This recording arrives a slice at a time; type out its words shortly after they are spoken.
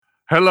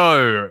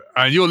Hello,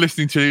 and you're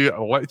listening to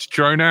Let's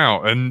Drone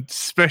Out. And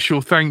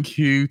special thank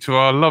you to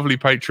our lovely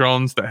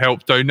patrons that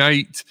help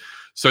donate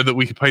so that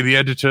we can pay the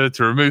editor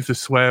to remove the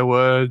swear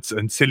words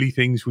and silly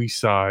things we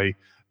say.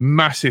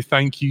 Massive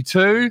thank you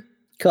to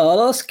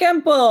Carlos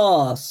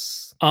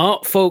Campos,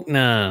 Art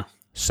Faulkner,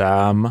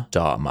 Sam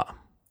Dharma.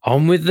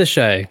 On with the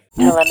show.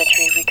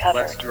 Telemetry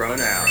recovered. Let's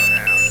drone out.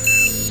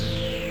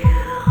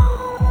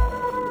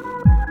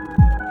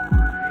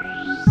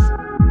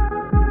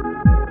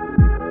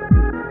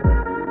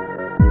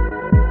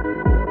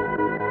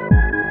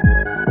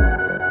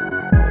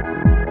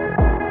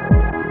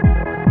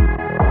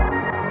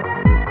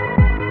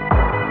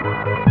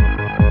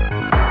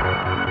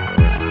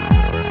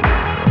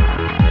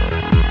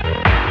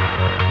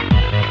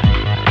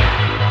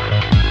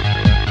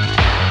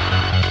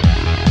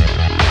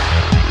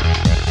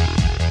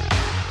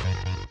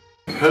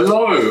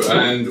 Hello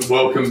and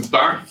welcome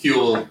back.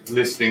 You're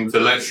listening to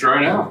Let's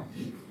Drone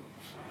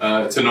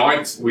Out.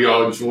 Tonight we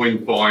are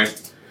joined by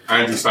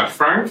Andrew /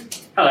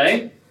 Frank.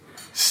 Hello.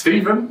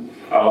 Stephen.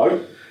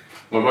 Hello.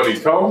 My buddy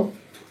Cole.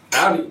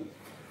 Howdy.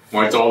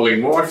 My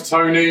darling wife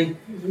Tony.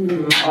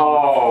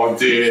 Oh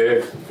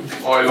dear,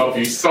 I love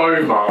you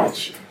so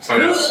much. So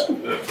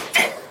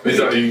is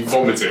that you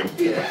vomiting?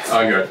 Yeah.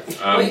 Okay.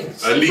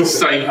 At least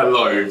say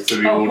hello to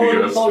the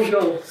audience.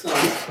 Bonjour.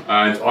 Sorry.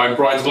 And I'm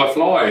Brian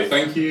Fly.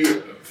 Thank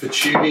you for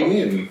tuning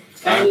in.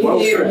 Can you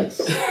hear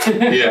us?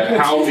 Yeah,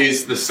 how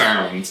is the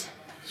sound?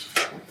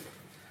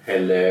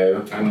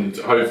 Hello. And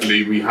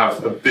hopefully we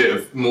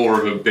have more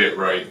of a bit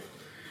rate.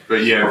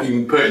 But yeah, if you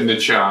can put in the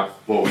chat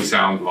what we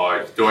sound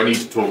like. Do I need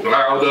to talk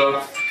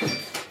louder?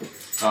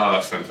 Oh,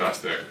 that's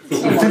fantastic.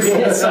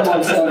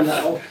 Someone's done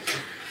that.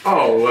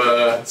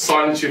 Oh,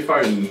 silence your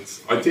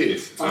phones. I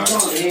did. I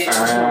can't hear.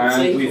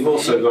 And we've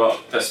also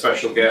got a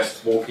special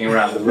guest walking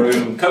around the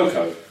room,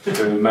 Coco,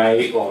 who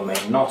may or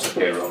may not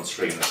appear on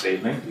stream this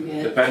evening,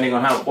 Yeah. depending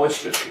on how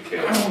boisterous you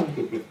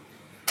feel.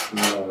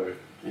 No.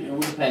 It all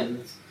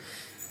depends.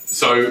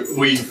 So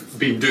we've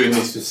been doing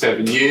this for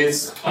 7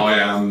 years. I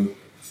am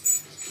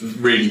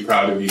really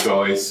proud of you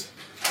guys.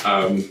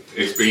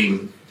 It's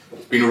been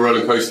a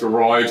roller coaster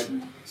ride.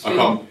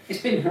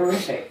 It's been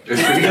horrific.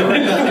 It's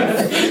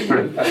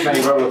been, As many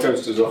roller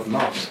coasters off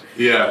Mars.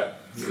 yeah,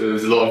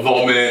 there's a lot of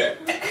vomit,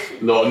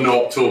 a lot of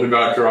not talking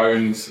about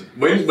drones.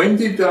 When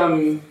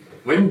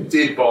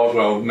did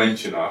Bardwell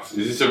mention us?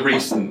 Is this a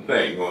recent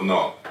thing or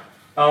not?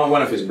 Oh,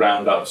 one of his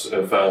roundups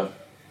of,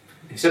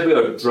 he said we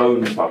were a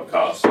drone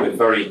podcast with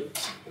very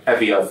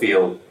heavy, I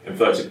feel,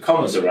 inverted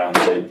commas around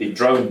the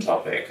drone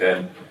topic,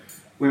 and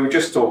we were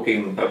just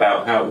talking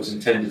about how it was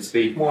intended to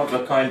be more of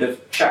a kind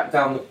of chat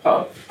down the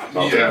pub.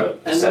 Yeah.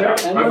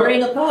 And we're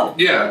in a pub.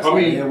 Yeah, I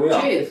mean, Here we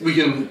are. Cheers. we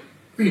can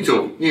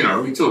talk. We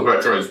talk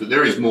about drones, but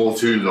there is more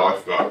to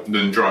life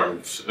than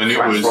drones. And it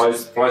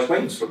was Flies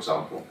wings, for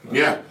example.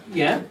 yeah.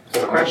 Yeah.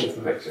 So a question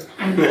for Victor.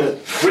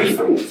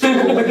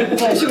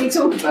 So, shall we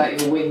talk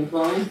about your wing,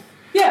 Brian?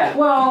 Yeah,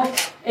 well,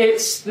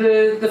 it's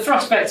the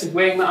thrust vectored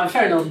wing that I've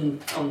shown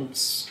on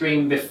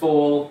stream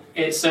before.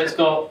 It's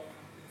got,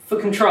 for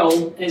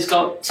control, it's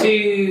got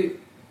two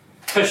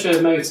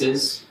pusher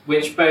motors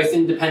which both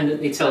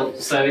independently tilt,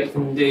 so it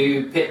can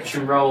do pitch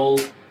and roll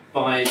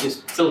by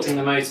just tilting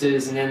the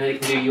motors, and then it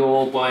can do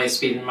yaw by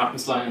speeding them up and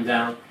slowing them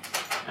down.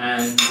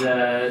 And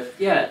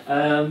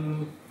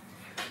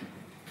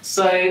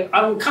so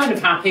I'm kind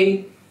of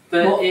happy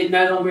that it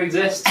no longer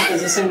exists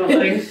as a single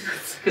thing,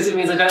 because it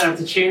means I don't have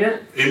to tune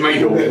it. It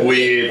made a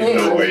weird It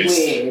noise. was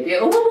weird.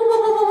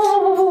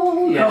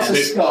 Yeah. Across the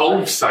It sky.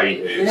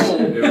 pulsated. Yeah.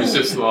 It was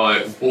just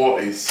like,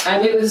 what is?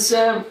 And it was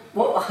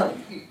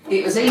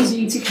it was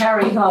easy to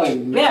carry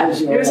home. Yeah,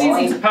 because it you're was easy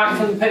lying- to pack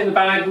and put in the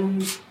bag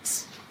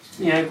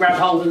and grab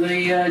hold of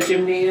the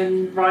chimney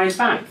and rise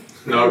back.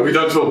 No, we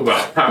don't talk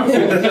about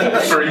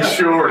that for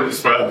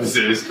insurance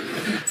purposes.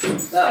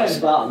 That was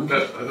fun.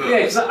 Yeah,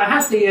 because I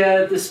have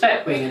the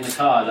spec wing in the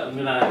car that I'm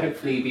going to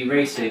hopefully be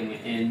racing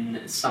in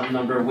some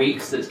number of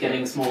weeks. That's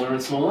getting smaller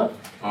and smaller.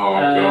 Oh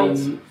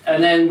god.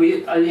 And then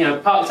we,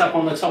 parked up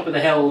on the top of the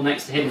hill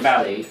next to Hidden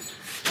Valley,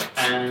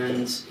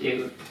 and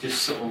it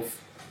just sort of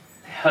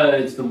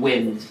heard the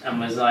wind and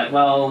was like,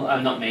 "Well,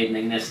 I'm not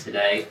maidening this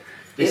today.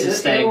 This is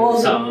staying with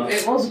the summer."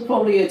 It was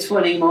probably a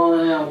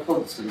 20-mile-an-hour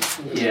constant.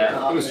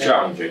 Yeah. It was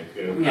challenging.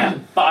 Yeah,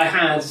 but I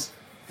had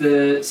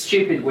the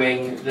stupid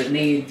wing that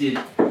needed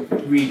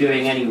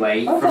redoing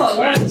anyway I from thought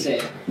I scratch, liked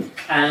it.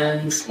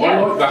 and I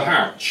like the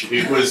hatch.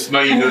 It was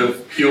made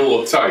of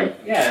pure tape.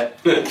 yeah.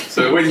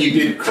 So when you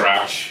did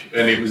crash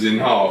and it was in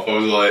half, I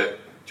was like,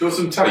 do you want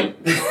some tape?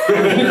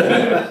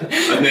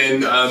 And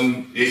then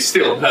it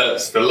still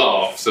hurts to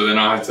laugh, so then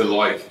I had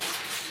to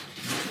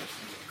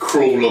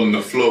crawl on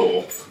the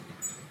floor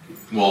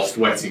whilst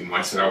wetting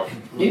myself.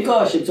 You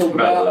guys should talk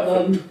About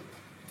about.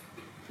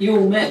 You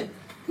all met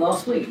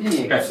last week, didn't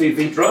you?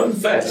 FPV Drone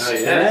Fest.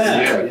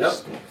 Yeah.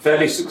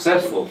 Fairly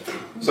successful.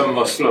 Some of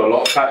us flew a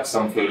lot of packs,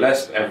 some flew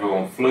less, but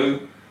everyone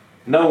flew.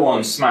 No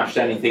one smashed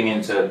anything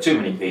into too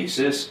many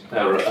pieces.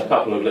 There were a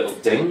couple of little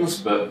dings,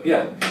 but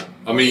yeah.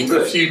 I mean,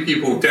 a few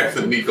people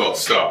definitely got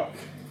stuck.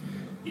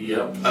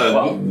 Yep.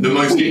 The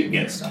most. We didn't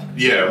get stuck.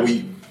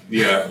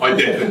 I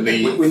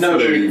definitely. We know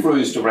flew. we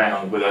cruised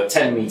around with a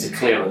 10-metre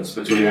clearance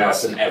between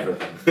us and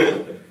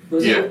everything.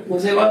 Was it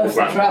worth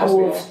the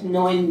travel of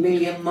 9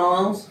 million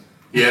miles?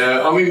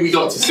 Yeah, I mean, we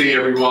got to see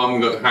everyone,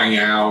 we got to hang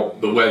out,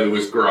 the weather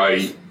was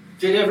great.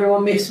 Did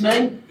everyone miss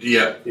me?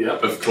 Yeah, Yeah.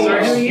 of course.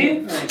 Sorry, who are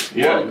you?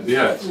 Yeah.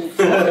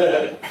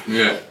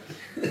 Yeah.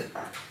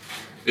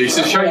 It's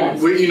a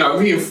shame,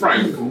 me and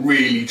Frank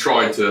really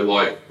tried to,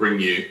 like, bring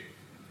you,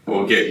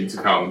 or get you to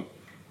come.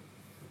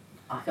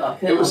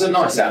 It was a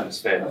nice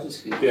atmosphere.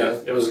 Yeah,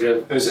 it was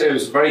good. It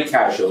was very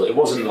casual. It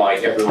wasn't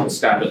like everyone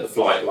stand at the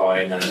flight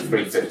line and at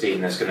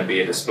 3:15 there's going to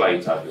be a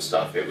display type of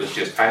stuff. It was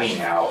just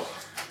hanging out,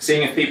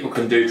 seeing if people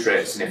can do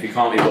tricks, and if you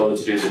can't be bothered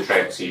to do the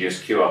tricks, you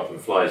just queue up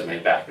and fly as many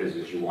batteries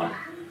as you want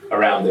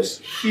around this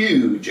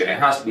huge, and it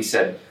has to be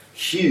said,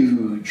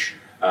 huge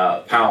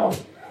power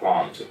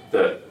plant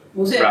that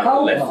Was it a ran the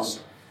coal lifts.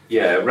 plant?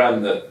 Yeah, it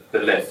ran the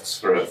lifts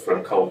for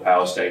a coal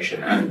power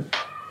station, and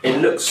it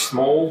looks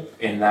small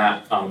in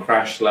that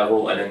uncrashed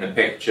level and in the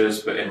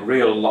pictures, but in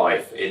real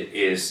life it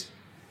is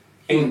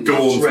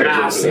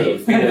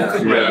Massive.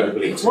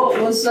 incredibly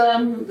What was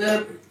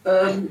the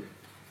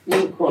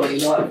link quality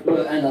like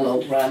for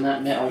analog around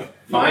that metal?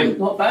 Fine.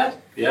 Not bad?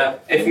 Yeah.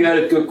 If you had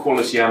a good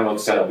quality analog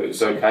setup, it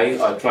was okay.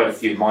 I tried a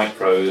few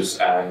micros,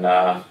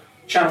 and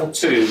Channel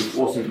 2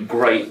 wasn't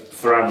great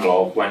for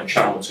analog when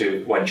Channel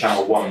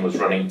 1 was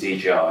running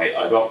DJI.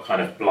 I got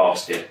kind of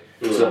blasted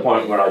to the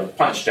point where I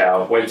punched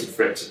out, waited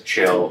for it to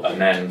chill, and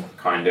then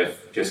kind of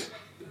just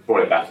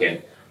brought it back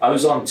in. I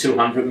was on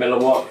 200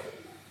 milliwatt.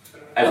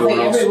 Everyone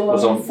else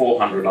was on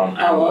 400 on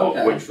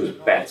analog, which was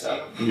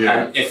better.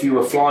 Yeah. And if you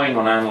were flying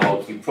on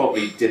analog, you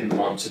probably didn't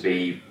want to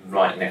be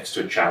right next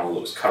to a channel that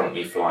was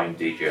currently flying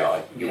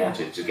DJI. You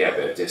wanted to get a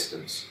bit of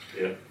distance.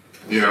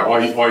 Yeah,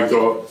 I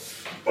got,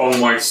 on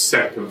my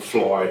second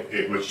flight,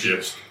 it was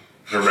just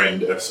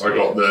horrendous. I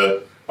got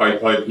I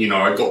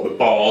got the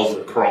bars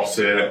across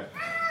it,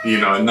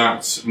 and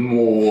that's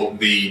more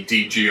the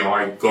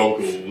DJI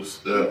goggles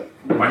that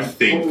I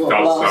think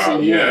does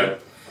that,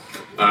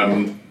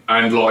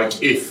 and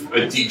like if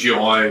a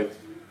DJI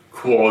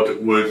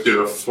quad would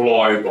do a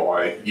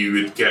flyby, you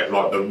would get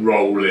like the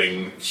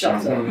rolling,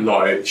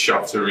 like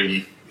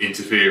shuttery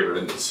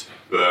interference.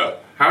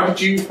 But how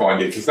did you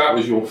find it? Because that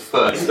was your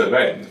first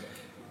event.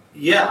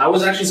 Yeah, I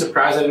was actually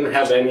surprised I didn't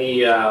have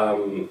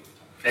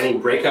any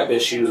breakup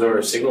issues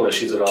or signal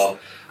issues at all.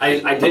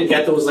 I did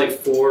get those like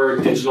 4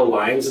 digital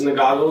lines in the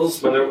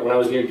goggles when I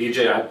was near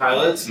DJI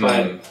pilots,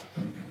 but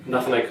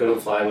nothing I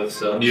couldn't fly with.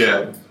 So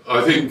yeah,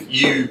 I think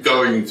you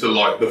going to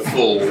like the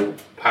full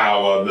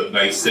power that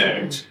they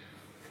said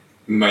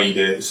made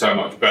it so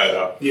much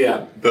better.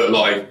 Yeah, but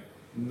like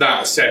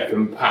that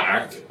second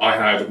pack, I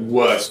had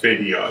worse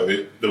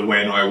video than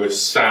when I was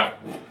sat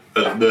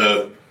at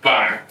the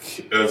back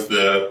of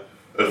the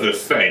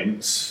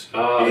fence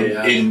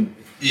in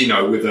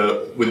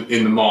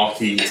in the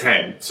marquee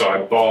tent, so I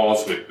had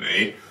bars with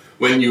me.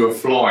 When you were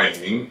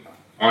flying,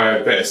 I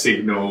had better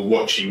signal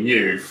watching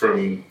you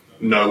from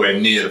nowhere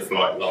near the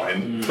flight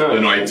line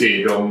than I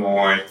did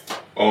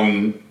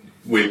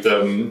with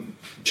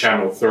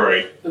Channel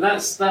 3. But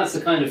that's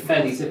the kind of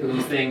fairly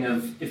typical thing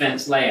of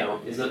events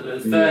layout, is that the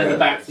further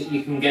back that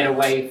you can get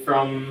away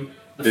from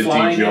the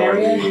flying DJI,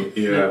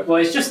 area. Well,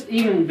 it's just,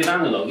 even with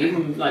analog,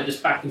 even like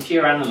just back in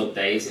pure analog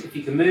days, if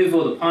you can move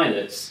all the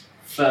pilots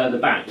further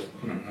back,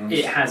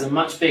 it has a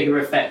much bigger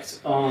effect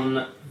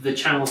on the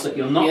channels that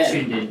you're not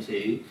tuned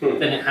into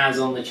than it has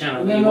on the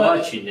channel that you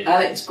are tuned into.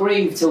 Alex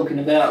Green talking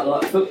about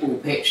like football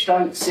pitch,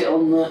 don't sit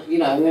on the,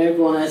 where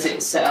everyone has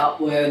it set up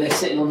where they're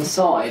sitting on the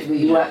side, where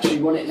you actually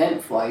want it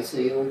lengthwise, so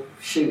you're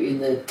shooting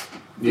the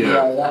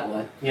video that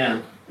way.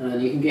 Yeah.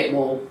 And you can get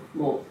more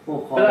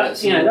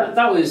pilots. But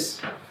that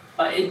was...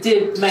 it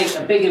did make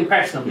a big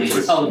impression on me,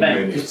 this whole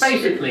event, because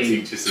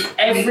basically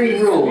every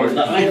rule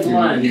that I have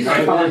learned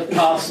over the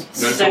past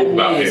 7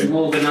 years of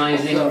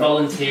organising,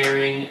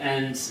 volunteering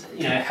and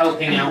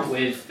helping out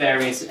with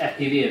various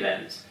FPV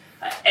events,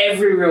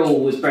 every rule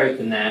was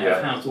broken there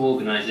of how to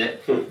organise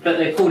it, but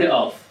they pulled it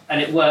off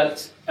and it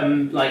worked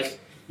like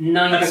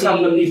 99%. And a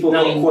couple of people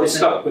got quite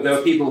stuck, but there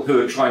were people who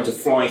were trying to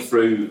fly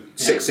through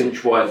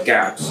 6-inch wide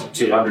gaps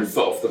 200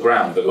 foot off the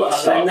ground that got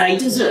stuck. And they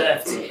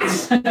deserved it.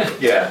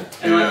 Yeah.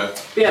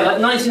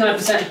 Like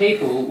 99% of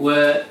people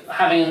were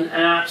having an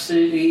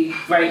absolutely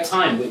great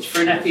time, which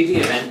for an FPV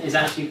event is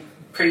actually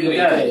pretty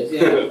good.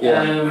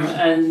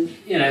 And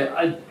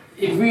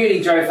it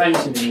really drove home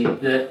to me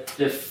that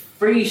the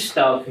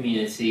freestyle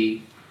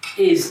community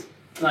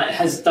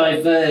has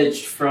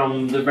diverged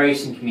from the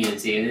racing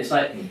community, and it's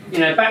like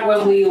back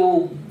when we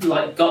all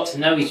got to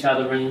know each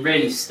other and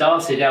really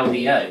started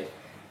LVO,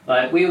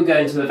 we were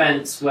going to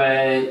events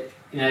where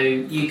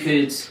you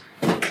could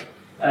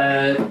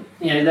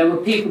there were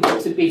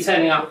people to be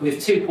turning up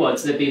with 2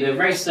 quads. There'd be the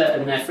racer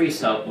and their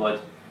freestyle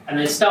quad, and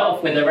they'd start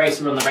off with their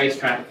racer on the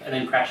racetrack and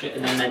then crash it,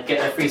 and then they'd get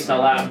their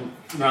freestyle out and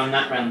run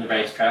that around the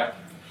racetrack.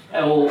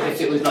 Or if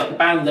it was like a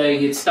bando,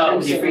 you'd start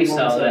with your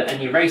freestyler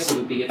and your racer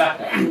would be your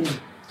backup.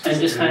 and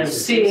just kind of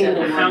seeing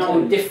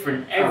how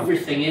different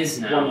everything is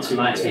now.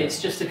 Like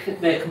it's just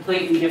they're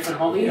completely different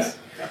hobbies.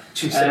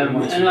 And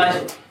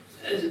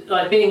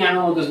like being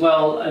analog as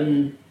well,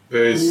 and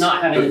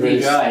not having a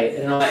DJI,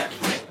 and like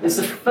it's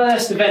the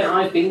first event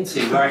I've been to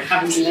where I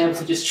haven't been able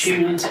to just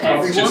tune into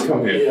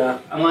everyone.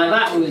 And like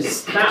that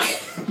was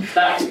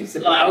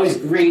like I was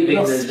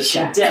breathing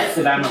the depth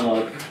of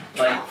analog,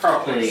 like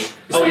properly.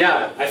 Oh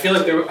yeah, I feel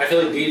like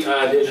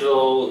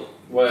digital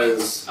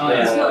was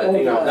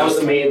that was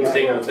the main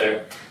thing out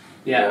there.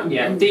 Yeah.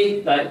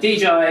 Like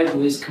DJI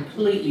was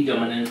completely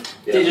dominant.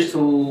 Yeah.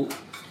 Digital,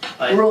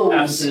 like Rules.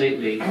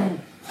 absolutely.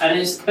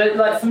 And but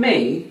like for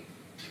me,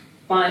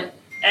 like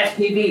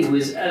FPV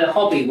was a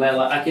hobby where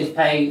like I could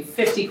pay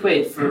 50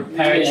 quid for a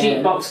pair of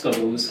cheap box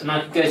goggles, and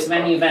I could go to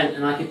any event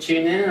and I could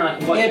tune in and I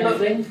could watch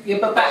everything. Yeah,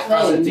 but back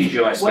As a then, DJI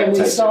when we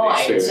spectator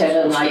started experience,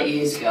 7 and 8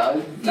 years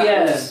ago,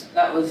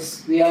 that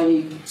was the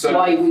only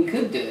way we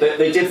could do it.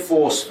 They did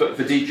force, but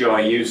for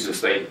DJI users,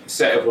 they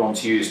set everyone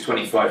to use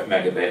 25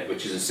 megabit,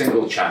 which is a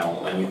single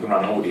channel, and you can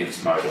run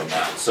audience mode on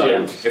that. So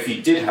if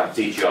you did have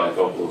DJI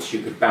goggles,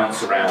 you could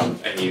bounce around,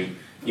 and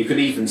you could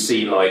even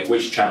see like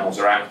which channels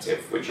are active,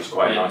 which is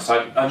quite nice.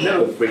 I've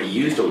never really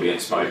used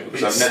audience mode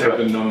because I've never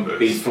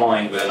been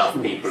flying with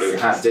enough people who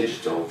had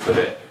digital that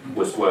it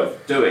was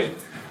worth doing.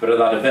 But at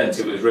that event,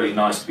 it was really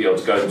nice to be able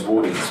to go into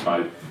audience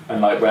mode.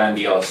 And like when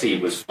Andy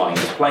RC was flying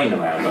his plane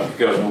around, I could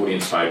go in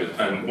audience mode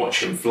and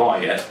watch him fly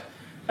it,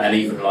 and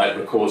even like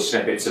record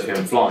snippets of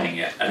him flying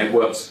it, and it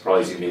worked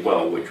surprisingly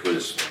well, which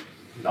was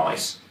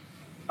nice.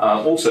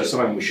 Also,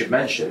 something we should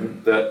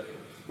mention that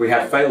we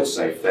had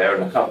Failsafe there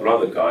and a couple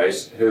of other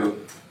guys who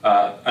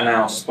are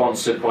now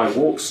sponsored by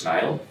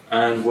WalkSnail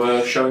and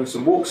were showing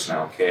some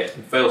WalkSnail kit.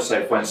 And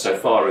Failsafe went so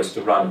far as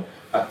to run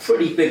a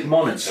pretty big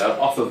monitor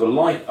off of a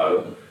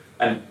LiPo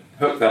and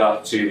hook that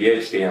up to the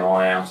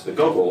HDMI out of the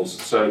goggles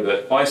so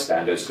that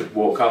bystanders could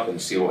walk up and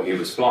see what he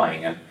was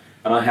flying. And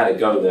I had a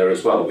go there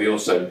as well. We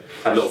also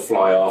had a little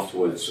fly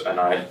afterwards,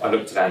 and I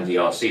looked at Andy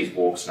RC's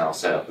WalkSnail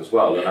setup as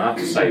well, and I have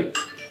to say,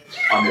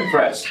 I'm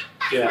impressed.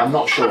 Yeah. I'm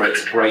not sure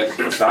it's great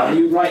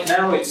value right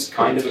now. It's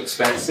kind of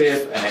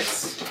expensive and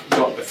it's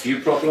got a few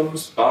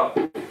problems, but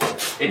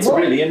it's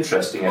really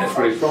interesting and it's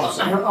really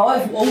promising. All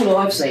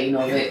I've seen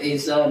of it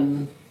is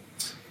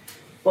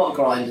bot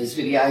grinders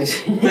videos.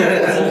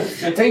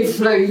 He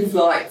flew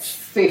like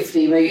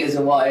 50 metres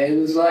away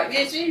and was like,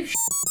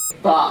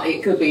 but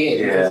it could be it.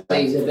 Yeah.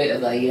 He's a bit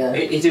of a.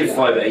 He did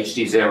fly the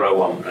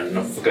HD01 and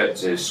not forget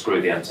to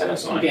screw the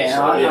antennas on it. Yeah,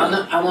 so,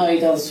 I know he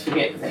does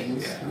forget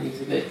things. Yeah.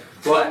 He's a bit.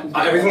 Well,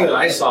 everything that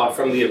I saw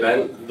from the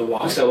event, the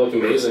WalkSnail looked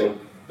amazing.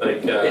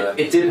 Like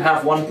it did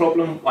have one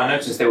problem. I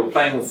noticed they were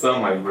playing with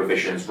firmware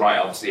revisions right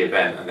up to the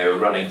event, and they were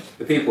running.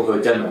 The people who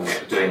are demoing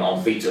it were doing it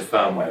on beta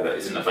firmware that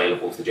isn't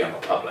available to the general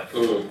public.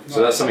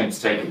 So that's something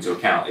to take into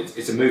account.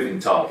 It's a moving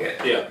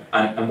target. Yeah.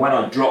 And when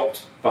I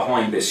dropped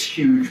behind this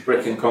huge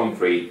brick and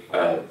concrete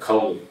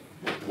coal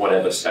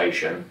whatever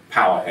station,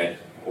 powerhead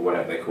or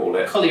whatever they called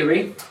it.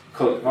 Colliery.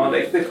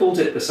 They called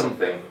it the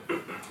something.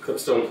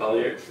 Clipstone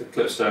Collier. The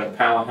Clipstone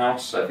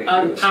Powerhouse, I think.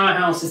 The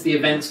Powerhouse is the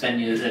events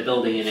venue that they're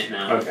building in it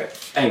now. Okay.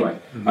 Anyway,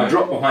 I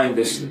dropped behind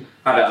this,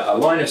 had a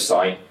line of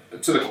sight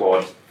to the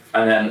quad,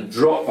 and then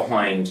dropped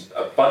behind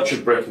a bunch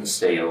of brick and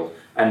steel,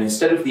 and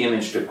instead of the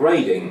image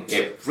degrading,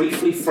 it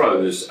briefly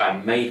froze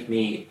and made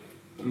me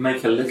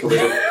make a little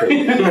bit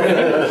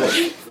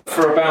of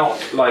for about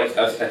like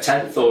a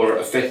tenth or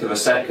a fifth of a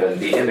second,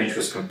 the image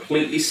was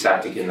completely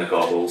static in the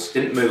goggles,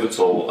 didn't move at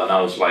all, and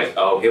I was like,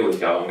 oh, here we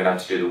go, I'm going to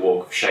have to do the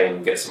walk of shame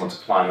and get someone to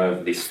climb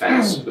over this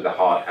fence with a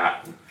hard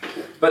hat.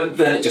 But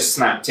then it just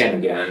snapped in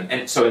again,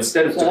 and so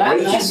instead of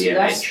degrading the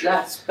image...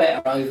 That's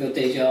better over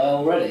DJI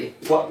already.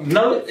 Well,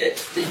 no,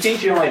 the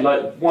DJI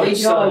won't DJI,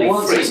 suddenly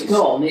once freeze. it's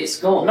gone, it's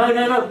gone.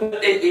 No,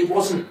 but it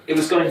wasn't, it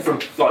was going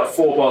from like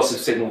 4 bars of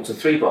signal to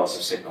 3 bars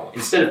of signal.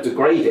 Instead of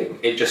degrading,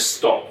 it just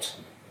stopped.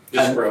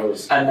 Just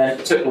froze. And then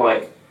it took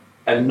like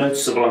a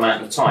noticeable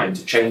amount of time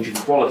to change in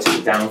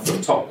quality down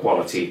from top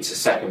quality to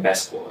second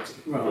best quality.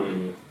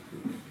 Right.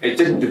 It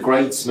didn't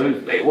degrade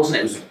smoothly. It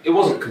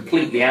wasn't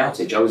completely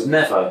outage. I was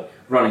never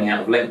running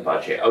out of link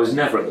budget. I was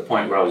never at the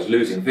point where I was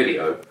losing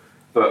video.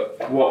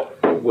 But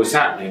what was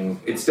happening,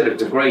 instead of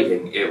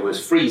degrading, it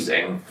was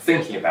freezing,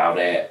 thinking about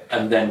it,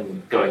 and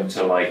then going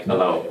to like a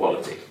lower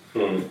quality.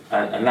 And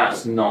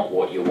that's not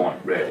what you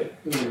want, really.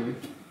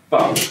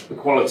 But the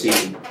quality,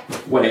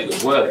 when it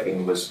was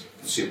working, was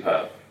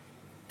superb.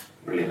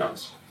 Really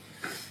nice.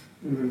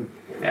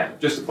 Yeah,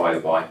 just a by the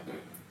by.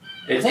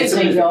 I think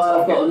DJI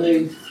have got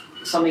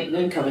something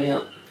new coming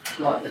up,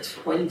 like the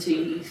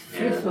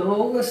 25th of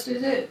August,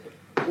 is it?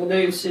 The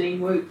new Cine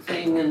Woot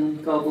thing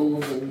and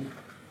goggles and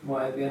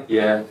whatever.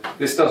 Yeah,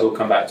 this does all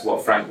come back to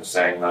what Frank was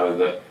saying, though,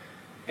 that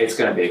it's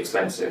going to be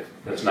expensive.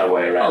 There's no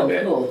way around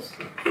it. Of course.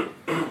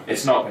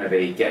 It's not going to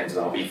be getting to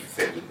the hobby for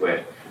 50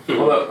 quid.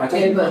 Although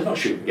I'm not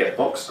sure you can get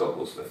box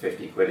goggles for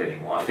 50 quid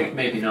anymore. I think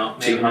Maybe not.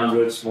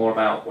 200's more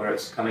about where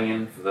it's coming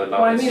in for the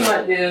Well, I lowest. mean,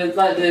 like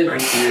the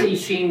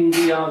Eachine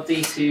VR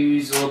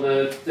D2s or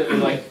the that were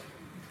like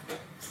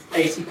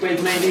 80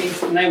 quid maybe,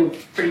 and they were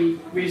pretty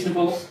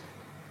reasonable.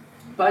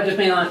 But I just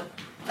mean like,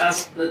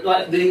 that's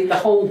like the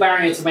whole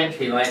barrier to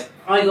entry. Like,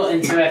 I got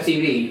into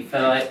FPV for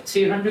like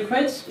 200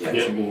 quid.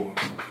 Yeah.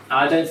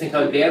 I don't think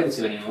I would be able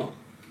to anymore.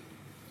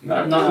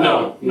 No.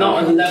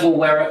 Not at a level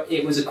where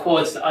it was a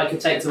quad that I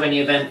could take to any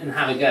event and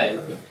have a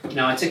go. You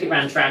know, I took it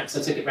round tracks,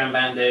 I took it round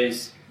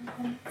bandos,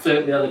 flew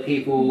it with other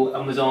people,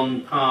 and was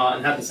on par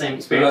and had the same But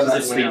experience that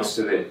as everyone speaks else.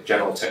 to the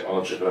general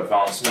technological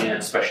advancement Yeah.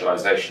 and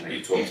specialisation that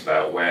you talked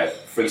about, where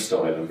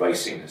freestyle and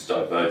racing has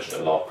diverged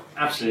a lot.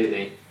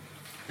 Absolutely.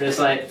 There's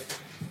like,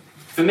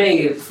 for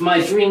me, for my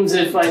dreams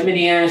of like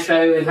mini air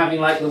show and having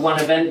like the one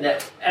event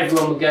that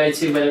everyone would go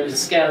to, whether it was a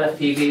scale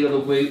FPV or the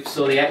Whoops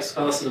or the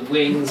X-Class or the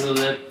Wings or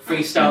the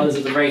freestylers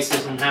or the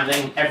racers, and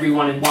having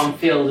everyone in one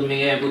field and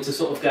being able to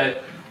sort of go,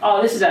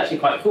 oh, this is actually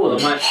quite cool,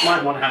 I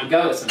might want to have a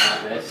go at something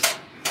like this.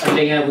 And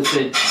being able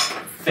to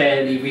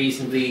fairly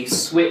reasonably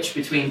switch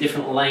between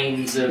different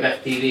lanes of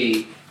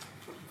FPV.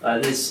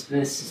 This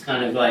is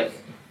kind of like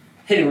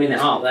hitting me in the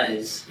heart, that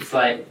is. It's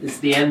like, it's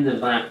the end of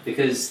that,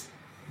 because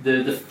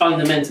the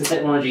fundamental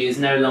technology is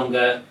no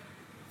longer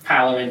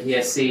PAL or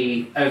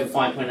NTSC over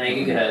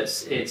 5.8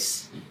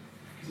 gigahertz.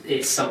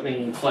 It's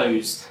something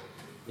closed.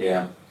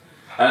 Yeah.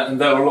 And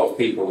there are a lot of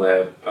people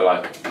there,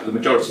 like the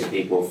majority of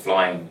people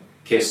flying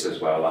KISS as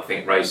well. I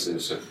think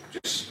racers have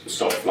just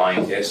stopped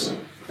flying KISS.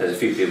 There's a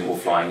few people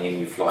flying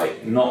EU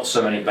flight, not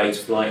so many beta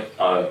flight.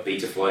 I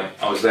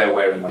was there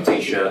wearing my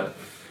t-shirt,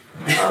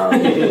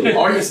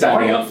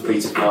 standing up for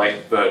beta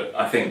flight, but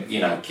I think,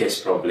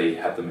 KISS probably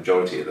had the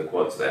majority of the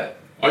quads there.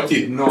 I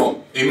did not.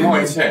 In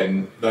my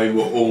 10, they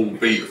were all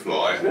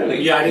Betafly.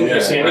 Really? Yeah, I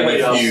didn't see and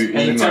anybody a else. few In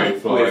the emo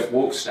tent fly. with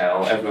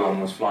Walksnail, everyone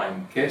was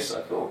flying KISS,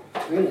 I thought.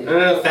 Really?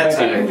 That's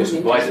Maybe it. just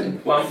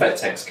widened. Well,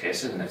 FedTech's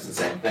KISS, isn't it? It's the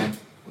same thing.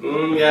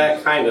 Yeah,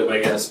 kind of, I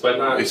guess, but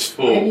not. It's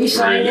full, Can you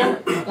say really.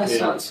 that? That's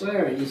Yeah. like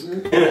swearing,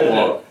 isn't it?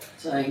 What?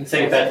 Saying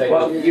that thing.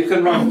 Well, you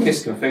can run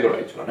KISS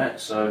configurator on it,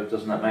 so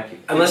doesn't that make it?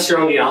 Unless you're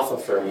on the alpha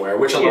firmware,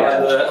 which a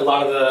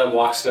lot of the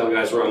Walksnail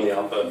guys were on the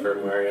alpha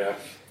firmware, yeah.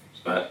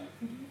 But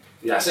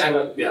yeah,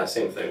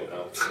 same thing.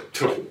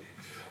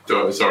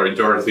 Sorry,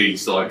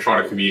 Dorothy's like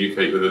trying to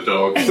communicate with a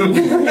dog.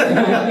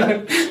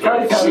 She's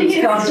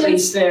currently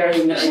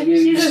staring at a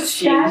used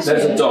sheet. There's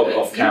a dog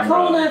off You can't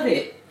camera. have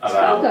it.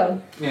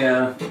 About,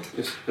 yeah,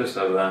 just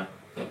over there.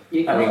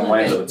 You Having can't a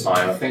whale have of a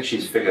time. I think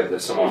she's figured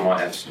that someone might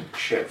have some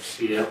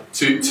chips. Yeah.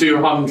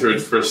 200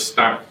 for a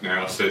stack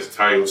now, says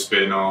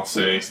Tailspin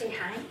RC. Say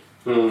hi.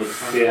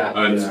 Yeah.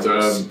 And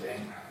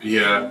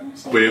yeah,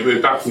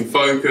 we're back in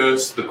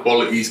focus, the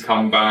quality's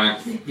come back.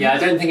 Yeah, I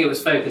don't think it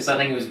was focus, I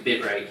think it was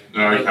bitrate.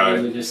 I think Okay.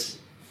 we were just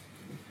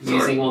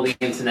using all the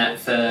internet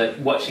for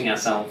watching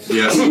ourselves.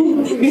 Yes,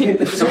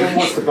 Someone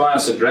wants to buy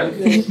us a drink?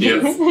 yeah.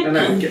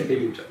 Get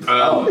people to-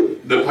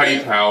 The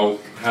PayPal,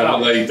 how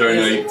do they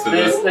donate to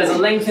the... There's a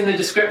link in the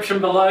description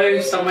below,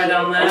 somewhere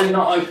down Are we there.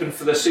 not open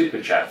for the super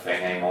chat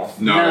thing anymore?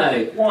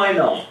 No. Why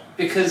not?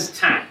 Because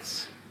tax.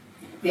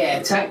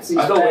 Yeah, taxis.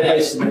 I thought we were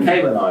based in the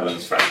Cayman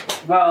Islands, Frank.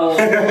 Well,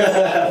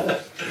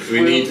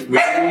 We need... we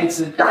need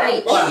to plan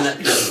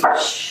it.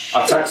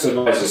 Our tax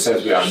advisor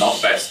says we are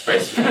not best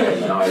based in the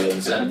Cayman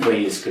Islands, and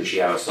please could she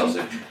have a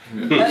sausage?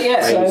 But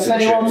yeah, so Maybe if some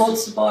anyone chips.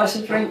 wants to buy us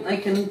a drink, they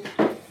can.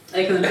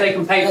 They can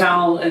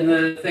PayPal in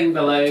the thing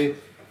below.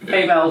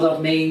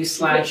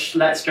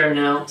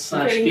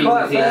 PayPal.me/let's-drone-out/GBP.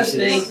 Quite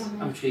thirsty.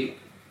 I'm cheap.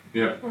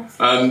 Yeah.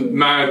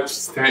 Mad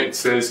Tech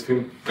says,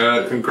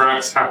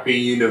 congrats, happy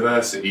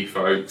university,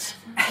 folks.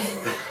 I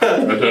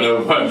don't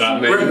know what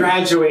that We're means.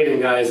 graduating,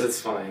 guys. It's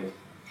fine.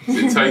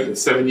 Did it take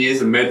 7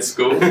 years of med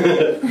school?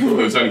 It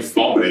was only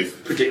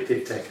 5.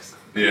 Predictive text.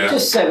 Yeah.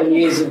 Just 7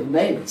 years of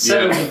meds.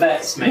 So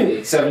vets,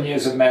 maybe. 7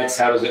 years of meds,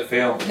 how does it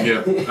feel?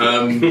 Yeah.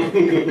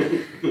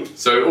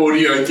 So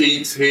Audio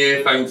Geeks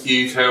here, thank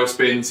you.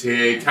 Tailspin's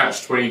here.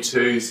 Catch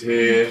 22's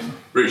here.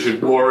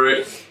 Richard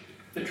Warwick.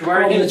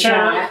 We're in the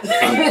chat.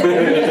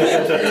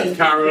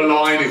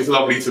 Caroline, it was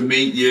lovely to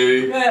meet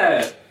you.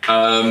 Yeah.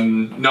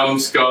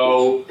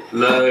 Numbskull,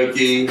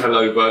 Lurgy,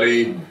 hello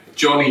buddy.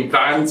 Johnny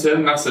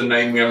Banton, that's a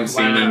name we haven't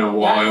seen in a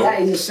while.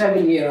 That is a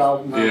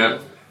 7-year-old man. Yeah.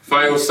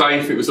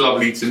 Failsafe, it was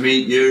lovely to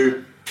meet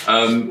you.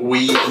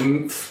 We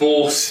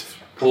forced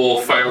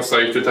poor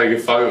Failsafe to take a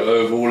photo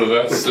of all of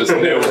us as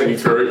Nelson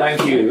through.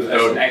 Thank you,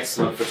 as an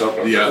excellent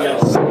photographer. Yeah.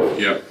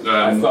 Yeah.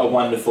 I've got a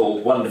wonderful,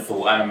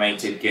 wonderful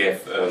animated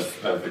GIF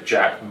of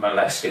Jack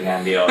molesting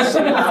Andy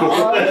Arson.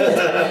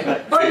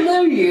 I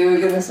knew you were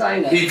going to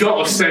say that. He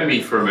got a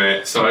semi from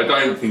it, so I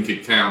don't think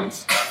it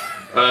counts.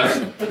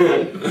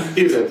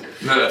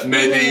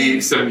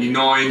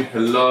 Medi79,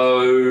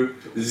 hello.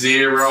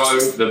 Zero,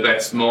 the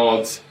best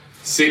mod.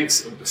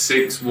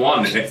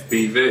 661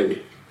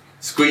 FPV.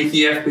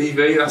 Squeaky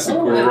FPV, that's a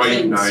I've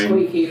great been name.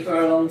 Squeaky for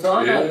a long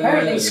time. Yeah.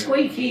 Apparently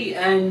Squeaky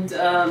and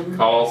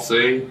Carl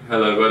C,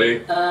 hello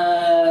buddy.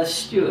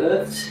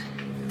 Stuart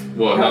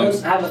What?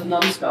 haven't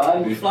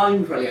Numbskull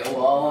flown for a little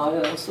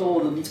while. I saw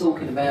them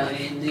talking about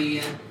it in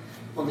the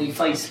on the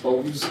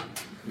Faceballs.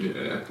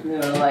 Yeah. And they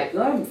were like,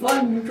 I haven't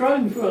flown a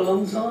drone for a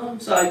long time.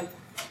 So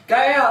Go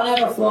out and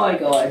have a fly,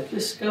 guys.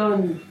 Just go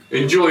and.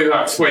 Enjoy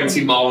that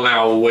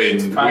 20-mile-an-hour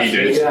wind. We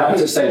did. Yeah, I have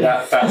to say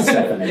that's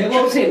definitely. It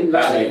was him.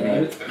 That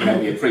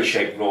made me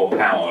appreciate raw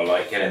power,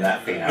 like getting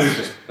that thing out.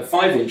 Just the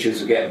 5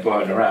 inches were getting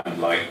blown around,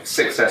 like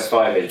 6S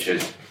 5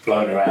 inches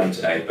blown around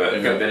today,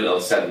 but get a little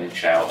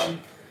 7-inch out and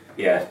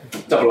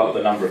double up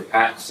the number of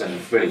packs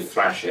and really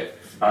thrash it.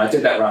 And I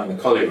did that around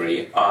the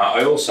colliery.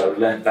 I also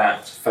lent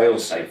that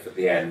failsafe at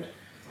the end,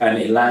 and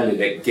he landed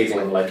it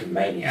giggling like a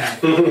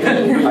maniac.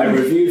 I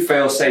reviewed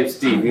failsafe's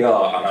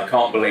DVR, and I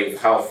can't believe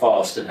how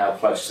fast and how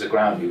close to the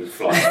ground he was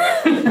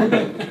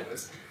flying.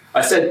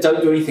 I said,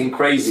 don't do anything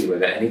crazy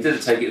with it, and he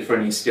didn't take it for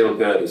any steel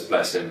girders,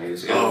 bless him. He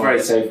was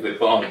very safe with it,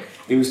 but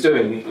he was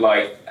doing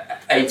like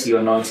 80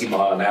 or 90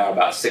 mile an hour,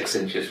 about 6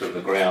 inches from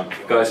the ground.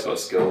 The guy's got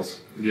skills.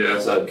 Yeah.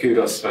 So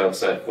kudos,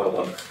 failsafe,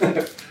 well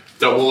done.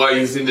 Double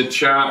A's in the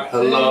chat.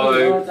 Hello.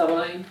 Yeah, Double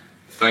A.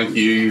 Thank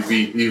you.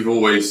 You've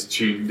always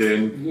tuned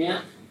in.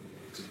 Yeah.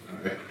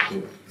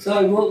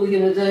 So what we're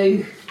going to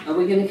do? Are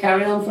we going to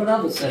carry on for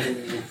another 7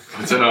 years?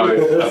 I don't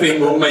know. I think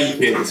we'll make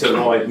it to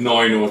like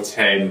 9 or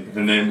 10,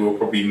 and then we'll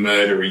probably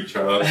murder each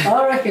other.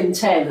 I reckon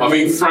 10. I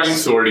mean,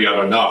 Frank's already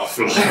had enough.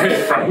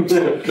 Frank.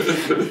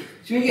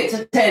 Should we get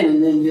to 10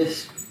 and then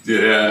just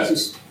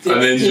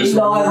and then just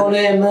live on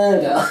air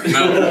murder?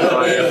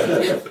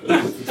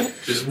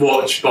 Just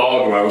watch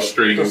Bardwell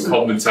stream and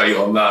commentate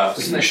on that.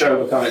 Doesn't the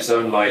show become its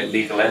own like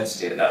legal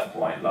entity at that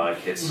point?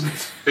 Like it's.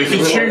 He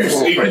can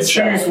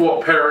choose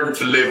what parent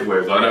to live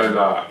with. I know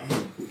that.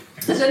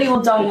 Has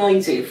anyone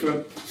donated for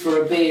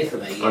a beer for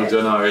me? I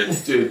don't know.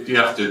 You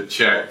have to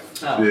check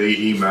the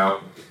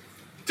email.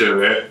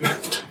 Do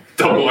it.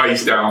 Double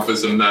A's down for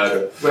some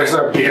murder. Where's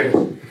our beer?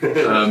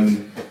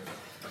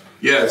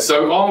 Yeah.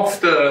 So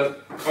after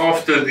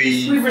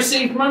the. We've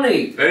received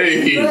money.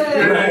 Hey!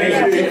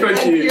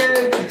 Thank you.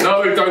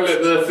 No, don't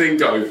let the thing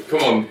go.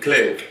 Come on,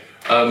 click.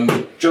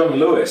 John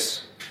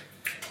Lewis.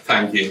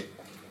 Thank you.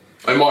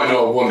 I might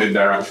not have wanted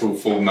their actual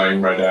full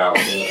name read out.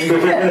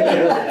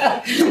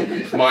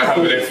 Might have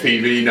an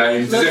FPV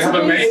name. Does it have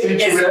a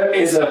message?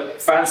 Is a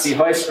fancy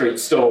high street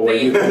store where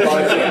you can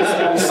buy things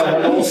and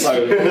someone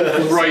also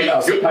does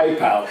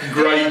PayPal.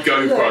 Great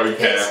GoPro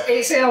care.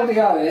 It's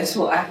LDO, that's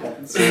what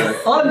happens.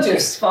 I'm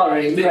just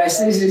thoroughly impressed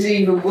this is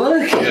even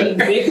working.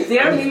 The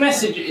only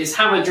message is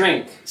have a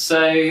drink, so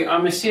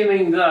I'm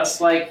assuming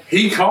that's like.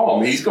 He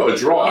can't, he's got to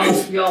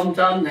drive. Yeah, I'm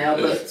done now,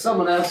 but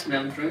someone else can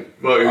have a drink.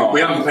 Well, we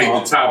haven't paid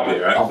the tab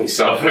yet. I'll be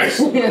selfish.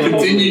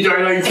 Continue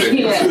donating.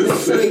 Yeah,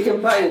 so we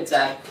can pay the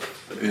tab.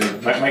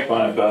 Yeah. Make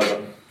mine a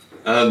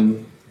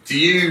bourbon. Do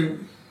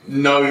you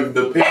know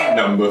the PIN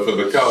number for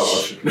the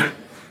card?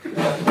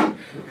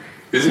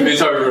 Because if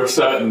it's over a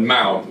certain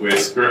amount, we're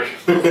screwed.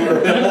 Pay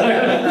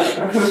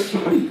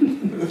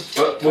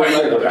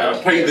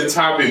the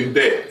tab in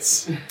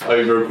bits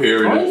over a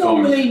period I of time.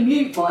 normally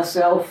mute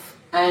myself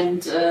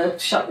and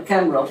shut the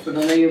camera off for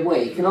nearly a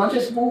week, and I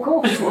just walk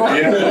off.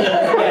 Right?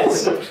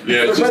 Yes.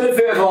 Yeah, For the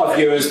benefit of our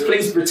viewers,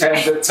 please pretend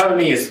that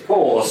Tony is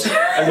paused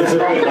and is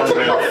probably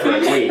wandering off for a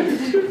week.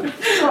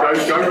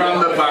 go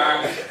round the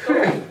back.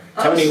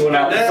 Tony will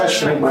now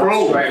professionally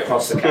walk straight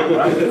across the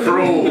camera.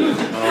 Crawl.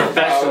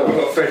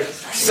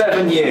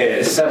 7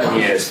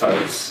 years,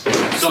 folks.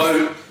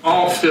 So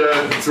after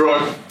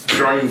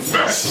Drone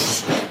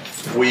Fest,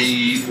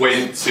 we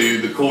went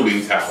to the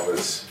cooling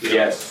towers.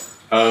 Yes.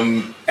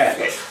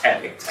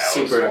 Epic towers.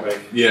 Super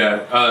epic.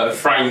 Yeah,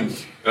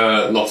 Frank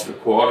lost a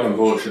quad,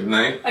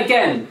 unfortunately.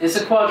 Again, it's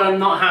a quad I'm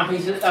not happy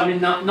to. I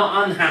mean,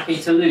 not unhappy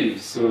to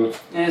lose.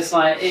 It's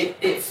like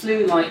it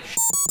flew like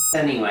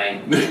anyway.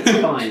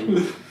 It's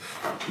fine.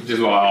 Just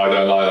like, I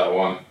don't like that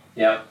one.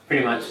 Yeah,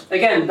 pretty much.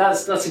 Again,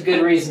 that's a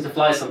good reason to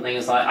fly something.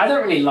 It's like I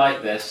don't really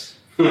like this.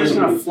 I'm just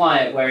gonna fly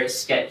it where it's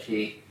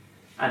sketchy,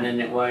 and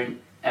then it won't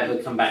ever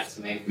come back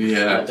to me.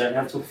 Yeah. I don't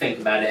have to think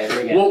about it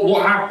ever again.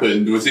 What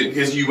happened? Was it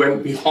because you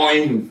went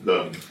behind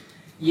them?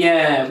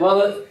 Yeah,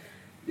 well,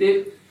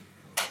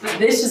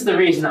 this is the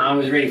reason that I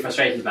was really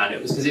frustrated about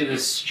it, was because it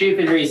was a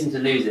stupid reason to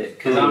lose it,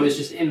 because I was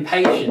just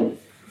impatient.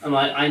 And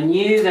like, I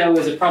knew there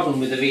was a problem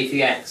with the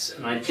VTX,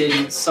 and I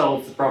didn't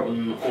solve the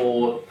problem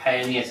or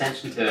pay any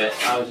attention to it.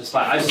 I was just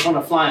like, I just want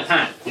to fly a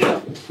pack. Yeah.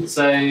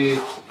 So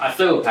I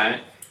flew a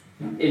pack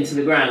into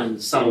the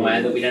ground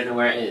somewhere that we don't know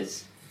where it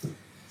is.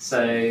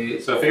 So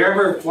if you're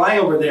ever flying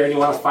over there and you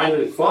want to find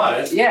a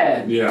quad,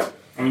 yeah. Yeah.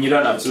 I mean, you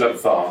don't have to look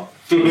far.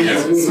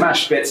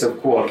 Smash bits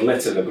of quad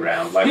litter the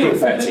ground like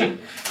confetti.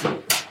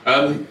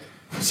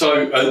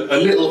 So a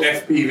little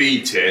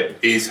FPV tip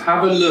is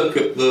have a look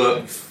at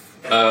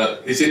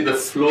is it the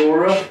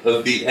flora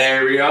of the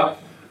area,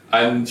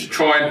 and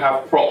try and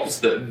have props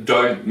that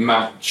don't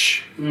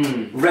match.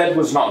 Red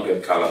was not a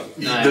good colour.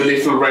 No. The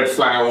little red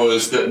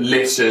flowers that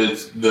littered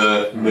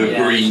the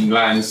green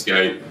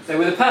landscape. They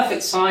were the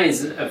perfect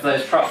size of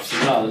those props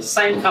as well.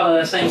 Same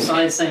colour, same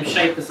size, same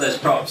shape as those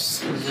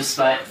props. It was just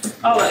like,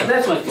 oh, look,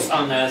 there's one.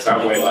 Oh no, that's That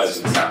not way it. lies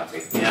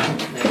insanity. Yeah,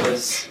 it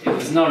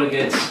was not a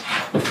good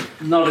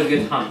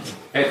hunt.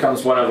 Here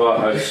comes one of our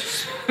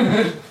hosts,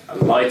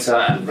 lighter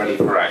and ready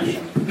for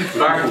action.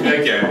 Back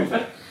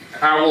again.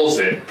 How was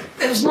it?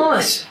 It was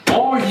nice.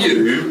 Are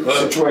you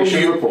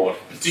Situation report.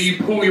 do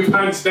you pull your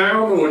pants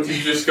down, or do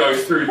you just go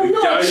through the I'm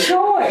not gate,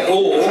 shy.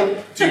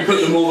 or do you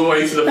put them all the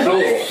way to the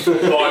floor?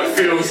 Like,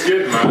 feels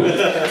good, man.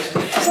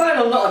 I'm saying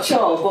I'm not a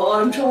child, but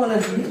I'm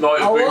trying to.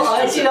 Like, I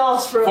booster did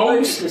ask for a Fold-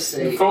 booster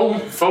seat.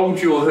 Fold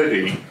your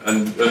hoodie,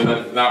 and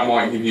that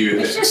might give you.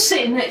 It's just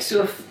sitting next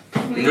to a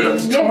You're trying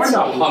to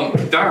Yeti.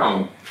 hunt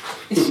down.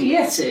 It's a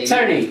Yeti.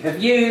 Tony,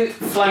 have you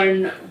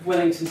flown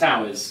Wellington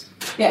Towers?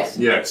 Yes.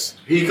 Yes,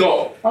 he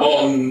got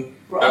on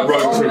a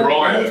road to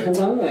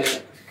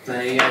riot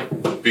There you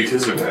go.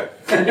 because of it,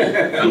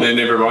 and then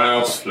everyone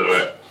else flew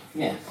it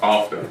Yeah.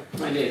 after.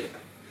 I did.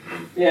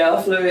 Yeah,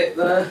 I flew it.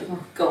 Oh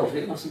God,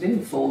 it must have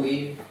been 4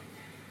 years.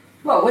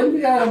 Well, when did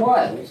we go to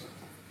Wales?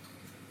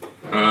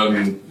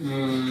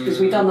 Because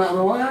we done that on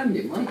the way home,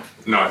 didn't we?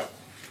 No,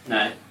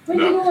 No. When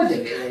No. did I do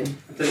it then?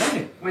 I don't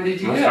know. When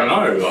did you I do don't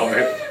it? know.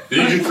 Like, did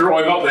you just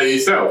drive up there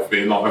yourself,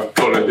 being like, "I've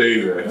got to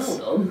do this"?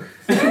 Hold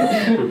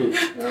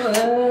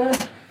on.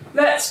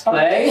 Let's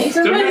play.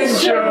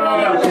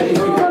 Dementia!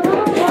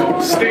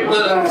 Stick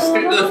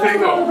the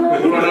thing on,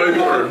 run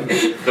over him.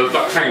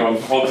 Hang on,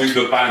 I'll do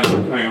the band.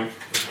 Hang on.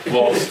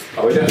 Lost.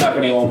 Oh, we don't have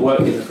anyone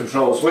working the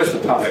controls. Where's the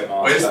puppet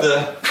master? Where's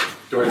the?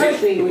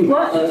 Hopefully we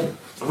got them.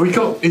 Have we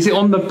got? Is it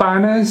on the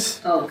banners?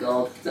 Oh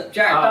God.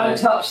 Jack, don't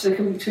touch the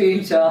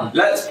computer.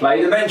 Let's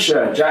play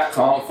Dementia. Jack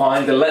can't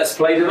find the Let's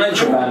Play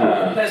Dementia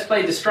banner. Let's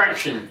play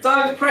Distraction.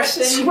 Don't press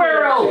any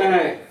Squirrel!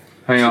 No.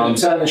 Hang on.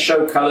 Turn the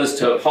show colours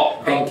to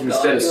hot pink Oh,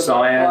 instead of God.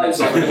 cyan. It's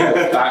on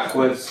the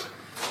backwards.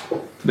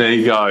 There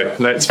you go.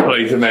 Let's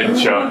play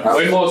Dementia.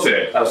 When was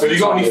it? That was Have you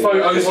got any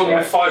entirely- photos on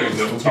your phone that will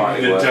give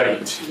Entirely you the worth it.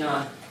 date?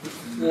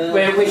 No.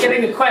 We're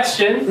getting a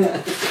question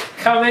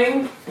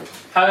coming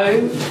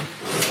home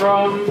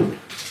from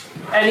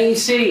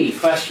NEC,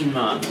 question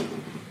mark.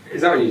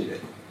 Is that what you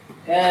did?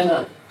 Yeah,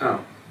 no. Oh.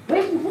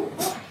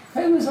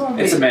 Who was on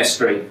It's a it?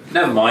 mystery.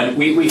 Never mind.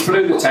 We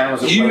flew the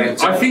towers of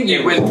Wellington. I think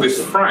you went with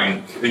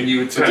Frank, and you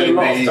were We did a telling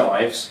lot of me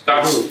dives.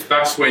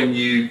 that's when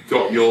you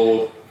got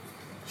your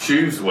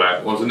shoes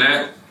wet, wasn't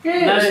it?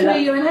 Yeah, No, it was that-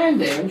 me, you and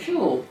Andy, I'm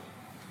sure.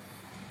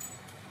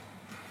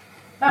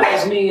 That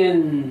was me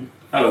and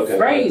Hello, Kevin.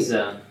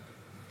 Fraser.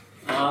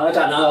 I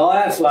don't know,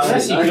 I have flown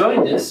Unless it, you though.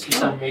 joined us for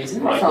some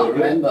reason. I can't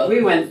remember.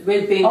 We'd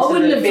been I to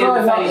wouldn't the have Field flown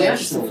of up Fame there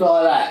just to Nationals.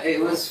 fly that. It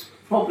was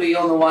probably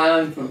on the way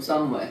home from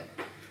somewhere.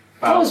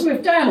 I was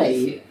with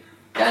Danny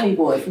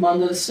boy from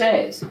under the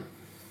stairs.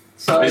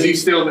 So Is he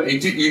still? You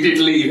did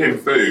leave him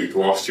food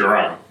whilst you're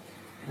out.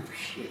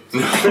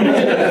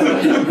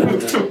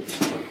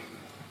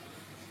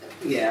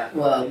 yeah,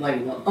 well,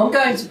 maybe not. I'm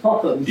going to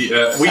Popham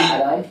Yeah,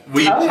 Saturday.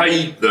 we Oh.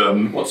 paid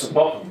them What's the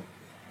bottom?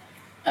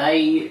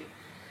 A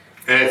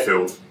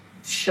airfield.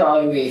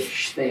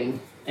 showish thing.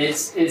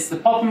 It's the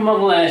Popham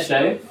Model Air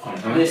Show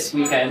this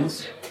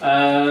weekend.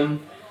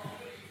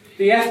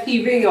 The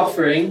FPV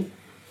offering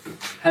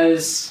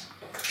has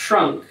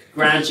shrunk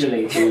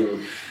gradually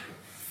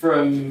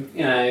from,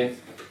 there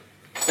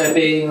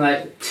being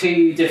like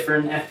 2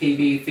 different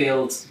FPV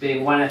fields, to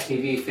being 1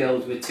 FPV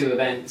field with 2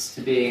 events,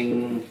 to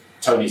being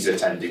Tony's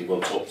attending.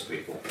 We'll talk to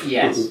people.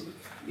 yes,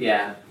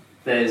 yeah.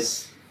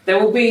 There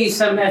will be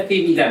some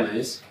FPV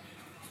demos.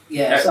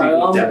 Yeah, FPV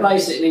so I'm demos.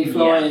 basically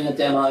flying a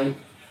demo.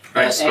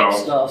 X-Class.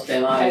 X-Class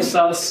demo.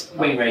 X-Class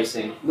wing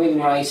racing.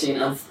 Wing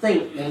racing. I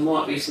think there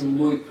might be some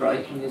whoop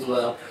breaking as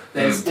well.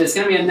 There's going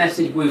to be a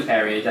netted whoop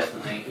area,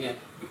 definitely. Yeah.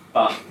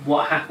 But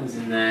what happens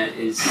in there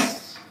is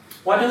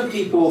Why don't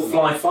people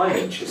fly 5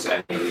 inches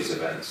at any of these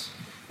events?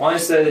 Why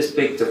is there this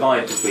big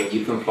divide between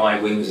you can fly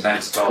wings and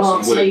X-Class Can't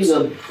and see whoops,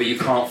 them. but you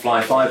can't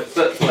fly 5?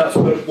 But that's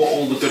what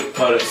all the good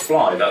pilots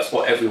fly. That's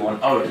what everyone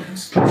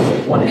owns.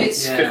 One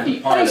It's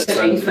 50 pilots.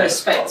 basically owns for X-Class.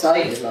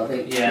 spectators, I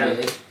think. Yeah.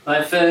 Really.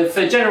 like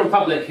for general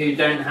public who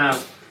don't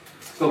have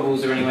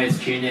goggles or any way to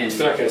tune in,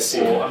 They're not gonna see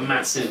or a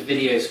massive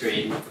video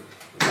screen.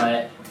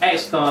 Like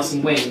X-Class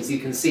and wings, you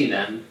can see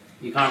them.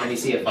 You can't really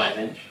see a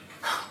 5-inch.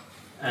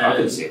 I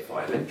can see a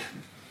 5-inch.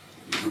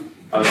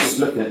 I was just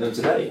looking at them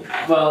today.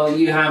 Well,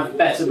 you have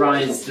better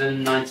rides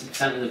than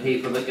 90% of the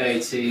people that go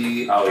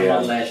to Oh, a yeah.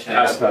 model air show.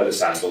 As per the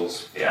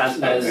sandals. Yeah. As per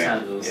the Okay.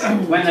 sandals. Yeah.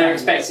 When they're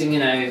expecting,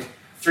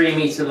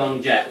 3-meter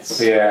long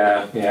jets.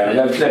 Yeah.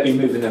 They'll be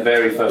moving their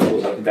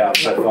varifocals up and down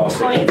so fast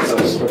they can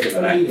sort of quicker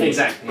than that.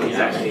 Exactly.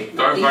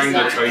 Don't bang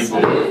the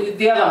table.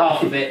 The other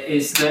half of it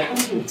is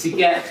that to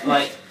get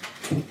like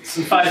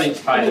some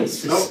 5-inch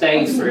pilots to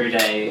stay through a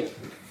day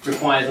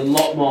requires a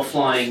lot more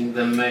flying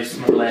than most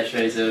model air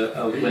shows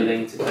are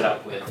willing to put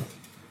up with.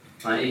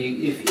 Like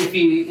if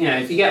you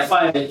get a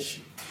 5-inch,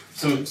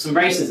 some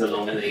races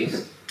along at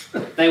least,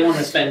 they want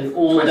to spend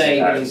all day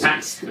getting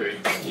taxed through.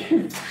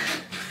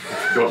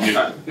 Got you.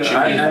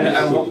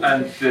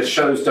 And the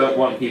shows don't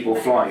want people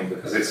flying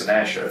because it's an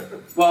air show.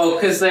 Well,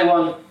 because they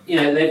want,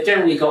 they've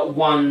generally got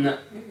one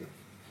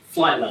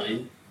flight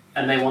line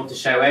and they want to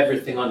show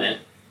everything on it.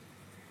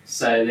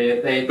 So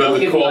But they'll the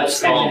give you like quads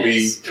 10 can't be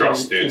minutes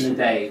trusted. in the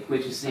day,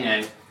 which is,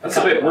 That's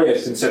a bit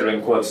weird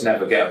considering quads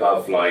never get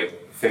above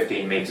like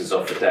 15 metres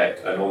off the deck,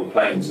 and all the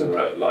planes are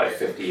at like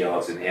 50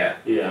 yards in the air.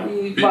 Yeah.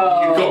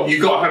 But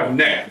you've got to have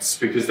nets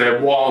because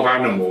they're wild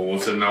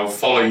animals and they'll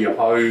follow you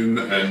home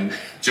and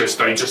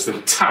they just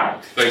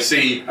attack. They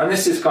see. And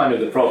this is kind of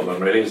the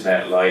problem, really, isn't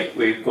it? Like,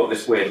 we've got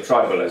this weird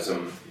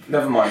tribalism,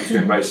 never mind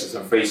between races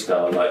and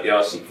freestyle, like the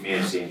RC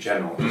community in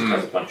general just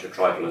has a bunch of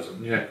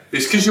tribalism. Yeah,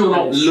 it's because you're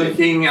not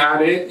looking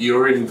at it.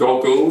 You're in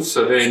goggles,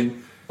 so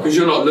then because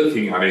you're not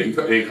looking at it,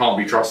 it can't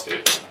be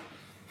trusted.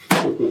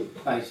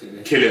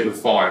 Basically. Kill it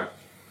with fire.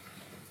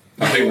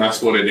 I think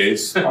that's what it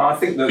is. Well, I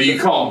think But you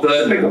can't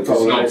burn it the because it's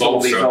problem not is all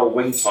these balsa. old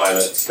wing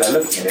pilots, they're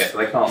looking at it,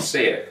 but they can't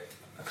see it.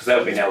 Because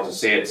they've been able to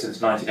see it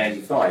since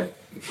 1985.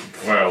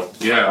 Well,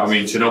 yeah, I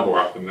mean, Chernobyl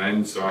happened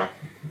then, so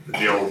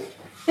the old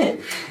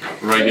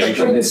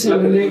radiation.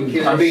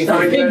 I'm being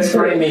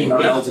very mean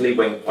on elderly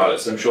wing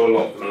pilots. I'm sure a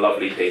lot of them are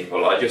lovely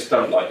people. I just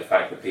don't like the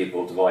fact that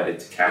people divide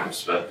into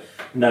camps for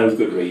no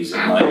good reason.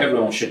 Like,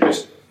 everyone should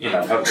just,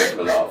 have a bit of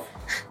a laugh.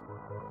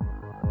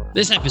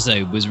 This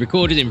episode was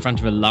recorded in front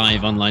of a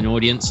live online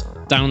audience,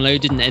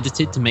 downloaded and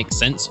edited to make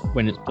sense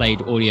when it's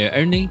played audio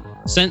only,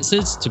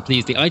 censored to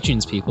please the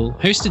iTunes people,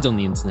 hosted on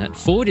the internet,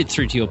 forwarded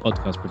through to your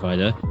podcast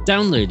provider,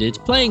 downloaded,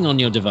 playing on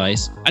your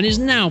device, and is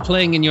now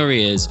playing in your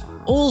ears,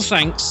 all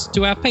thanks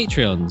to our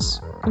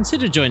Patreons.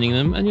 Consider joining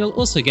them and you'll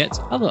also get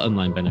other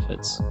online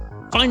benefits.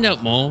 Find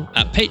out more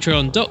at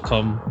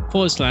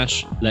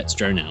patreon.com/Let's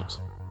Drone Out.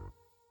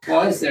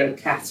 Why is there a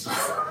cat?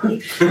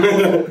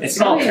 It's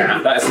not a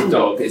cat, that's a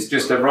dog. It's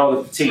just a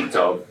rather petite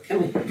dog,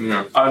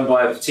 Yeah. owned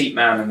by a petite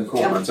man in the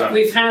corner. So.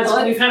 We've had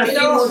a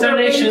few more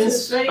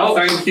donations. Oh,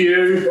 thank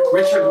you.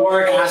 Richard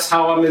Warwick asked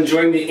how I'm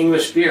enjoying the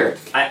English beer.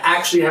 I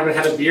actually haven't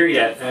had a beer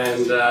yet,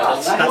 and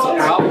that's a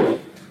problem.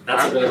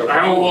 That's a bit of a How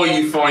problem. are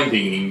you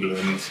finding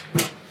England?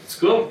 It's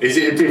cool. Is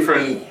it a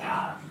different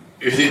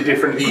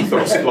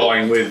ethos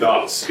flying with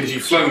us? Because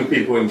you've flown with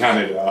people in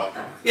Canada.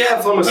 Yeah,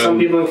 I've flown with some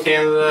people in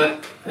Canada.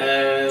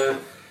 I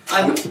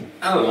don't know.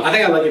 I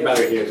think I like it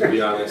better here, to be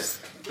honest.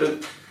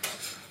 But,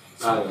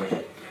 I don't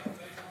know.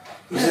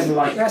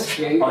 That's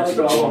cute. Bunch I'd of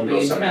rather blonde be or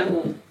in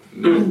something.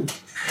 Canada.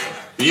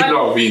 You'd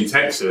rather be in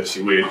Texas,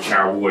 you weird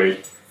cowboy,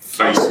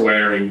 face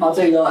wearing. I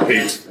do like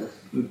Pig. it.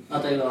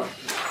 I do like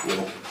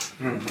it.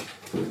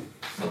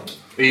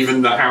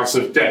 Even the House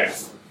of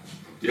Death.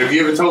 Have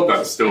you ever told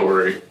that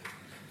story?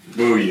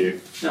 Will you?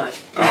 No.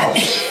 Oh.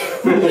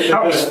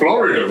 That was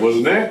Florida,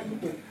 wasn't it?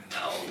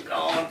 Oh,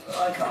 God.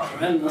 I can't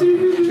remember.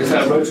 Is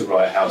that a Rotor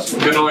Riot house?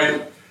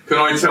 Can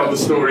I tell the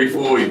story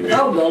for you?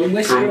 Hold on,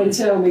 whisper From- and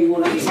tell me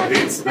what it is.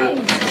 It's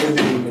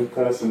the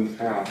person's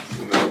house.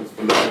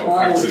 And that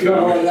was the Oh,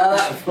 God,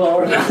 that's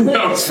Florida.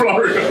 That was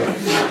Florida.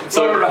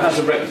 Florida has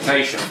a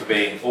reputation for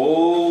being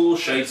all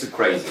shades of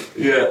crazy.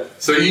 Yeah.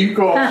 So you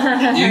got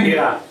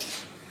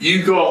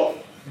you got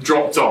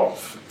dropped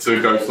off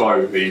to go fly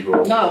with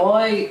people. No,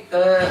 I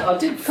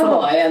did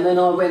fly and then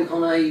I went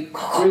on a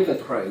river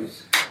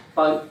cruise,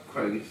 boat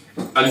cruise.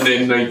 And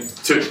then they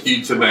took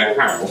you to their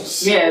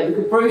house. Yeah,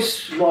 because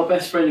Bruce, my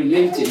best friend who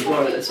lived in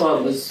Florida at the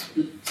time, was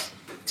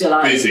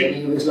delayed Busy. and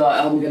he was like,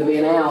 I'm going to be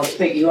an hour to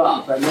pick you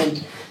up. And then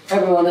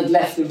everyone had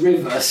left the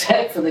river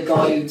except for the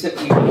guy who took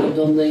me around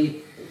on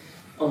the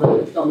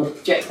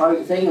jet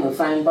boat thing, on the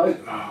fan boat.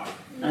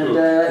 And,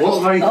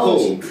 What are they I was-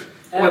 called?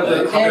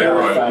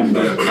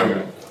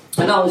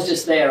 And I was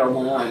just there on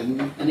my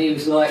own, and he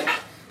was like,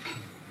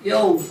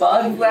 "Yo,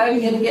 bud, where are you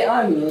going to get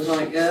home?" And I was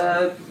like,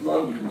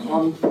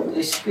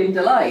 it's been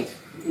delayed."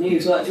 And he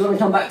was like, "Do you want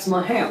to come back to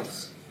my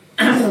house?"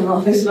 And I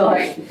was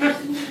like,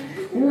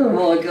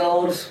 "Oh my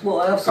God,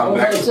 what else am I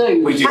going to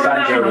do?" We do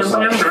banjo or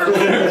something.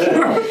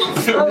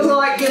 I was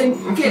like,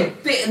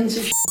 get bitten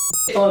to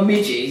by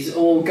midges,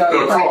 or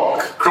go A back.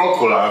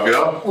 croc will have you.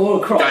 Or a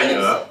croc,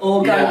 Gator.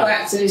 or go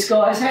back to this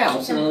guy's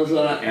house. And I was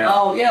like,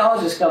 oh yeah, I'll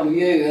just come with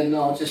you, and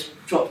I'll just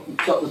drop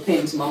the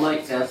pin to my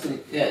mate's house, and,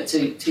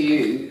 to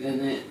you, and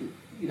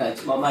then,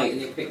 to my mate,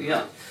 and he'll pick me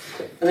up.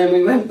 And then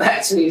we went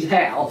back to his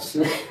house.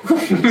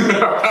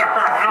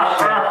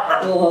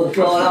 Oh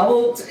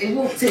God, he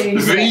walked in.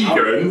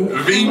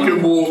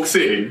 Vegan walks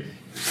in.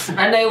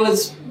 And there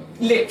was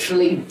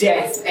literally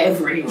death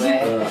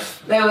everywhere.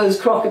 There was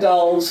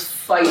crocodiles'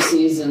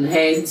 faces and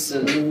heads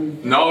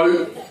and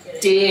No.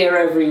 deer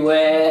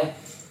everywhere.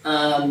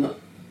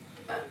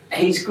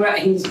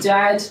 His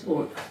dad,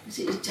 or is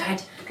it his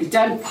dad? His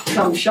dad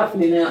comes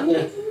shuffling out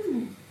the.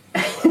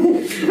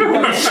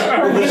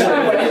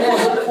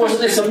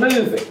 Wasn't this a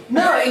movie?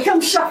 No, he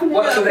comes shuffling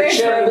out the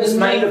chair bedroom that's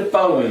made of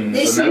bones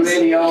This and a is-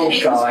 really old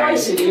it was guy.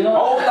 basically like-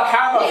 Hold the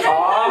hammer, He had no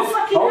Bob!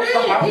 fucking Hold the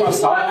hand. He hammer,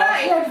 was like Bob! that.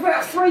 He had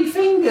about 3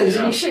 fingers,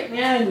 and he shook my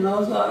hand, and I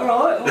was like,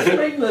 "Alright, I'm from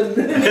England."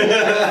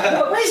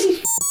 Like, where's his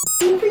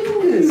f***ing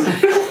fingers?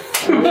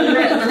 And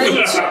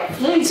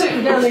then he took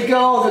me down the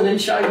garden and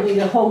showed me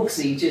the hogs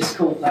he just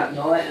caught that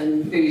night,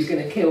 and who he's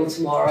going to kill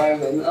tomorrow.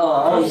 And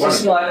I was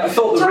just like, I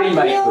thought the "Take me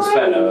remake was home,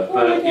 better,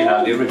 but take me the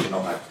home."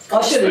 original had.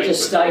 I should have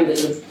just stayed at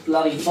the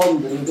bloody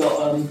pond and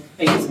got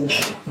eaten.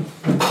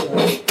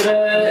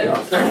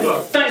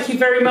 Thank you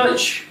very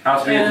much. How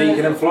to be a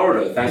vegan in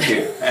Florida, thank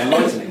you.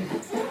 Enlightening.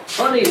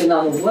 I need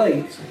another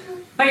week.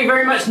 Thank you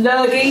very much,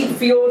 Lurgy,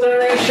 for your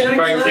donation.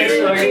 Thank you.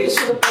 Cheers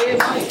for the beer,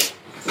 mate.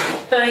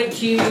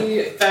 Thank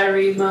you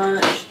very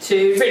much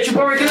to Richard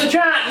Warwick in the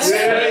chat.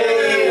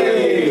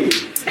 Yay!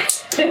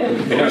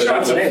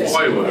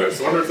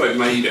 Fireworks. I wonder if they've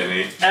made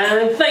any.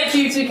 And thank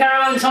you to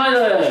Caroline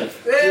Tyler.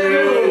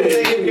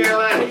 Thank you,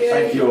 Caroline.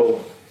 Thank you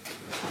all.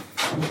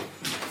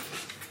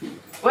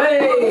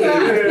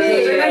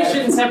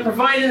 Donations have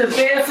provided a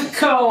beer for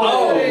Cole.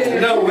 Oh,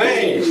 no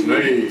way!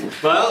 Me.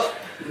 Well,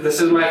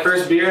 this is my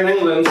first beer in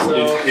England,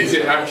 so... Is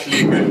it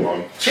actually a good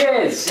one?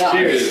 Cheers.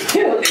 Cheers.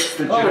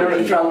 I would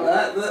have drunk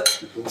that,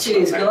 but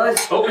cheers,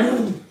 guys.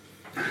 Oh.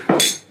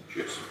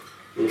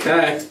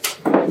 Okay.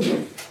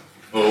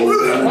 Oh.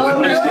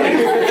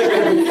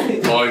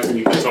 I've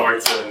been to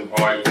Titan,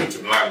 I've been to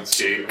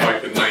Lansky. I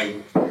can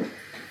name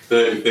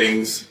 30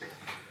 things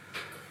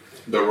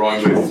that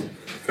rhyme with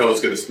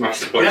Carl's going to smash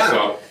the place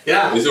up.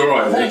 Yeah. It's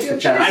alright.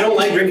 I don't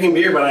like drinking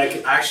beer, but I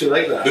actually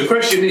like that. The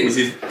question is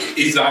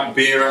that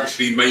beer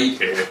actually made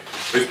here?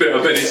 I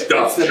bet it's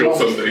Dutch or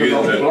something,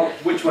 isn't it?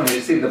 Which one is it?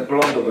 It's either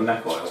blonde or the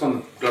neck oil. It's on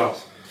the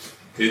glass.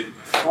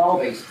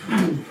 Harvey's.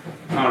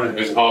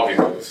 It's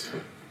Harvey's.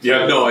 You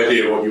have no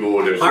idea what you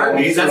ordered.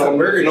 Harvey's, that's a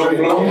burger joint.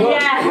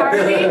 Yeah,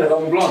 Harvey.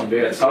 Long blonde, yeah.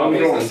 It's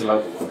Harvey's. That's the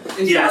local one.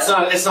 Yeah,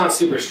 it's not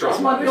super strong.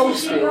 It's my bill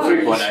still.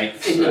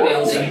 3.8. In the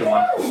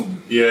building.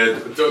 Yeah,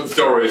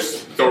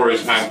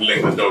 Doris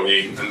handling the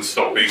doggy and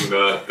stopping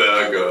the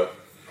burger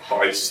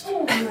heist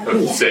of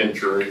the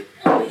century.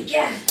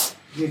 Yeah.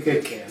 You're a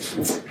good kid.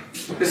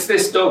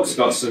 This dog's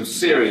got some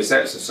serious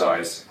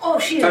exercise. Oh,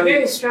 she's Tony-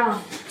 very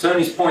strong.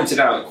 Tony's pointed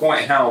out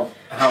quite how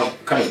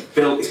kind of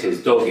built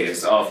his dog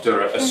is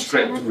after a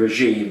strict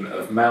regime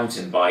of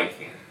mountain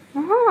biking.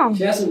 Oh.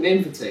 She hasn't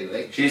been for 2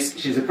 weeks.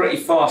 She's a pretty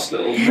fast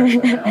little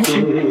treasure now.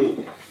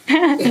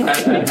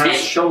 and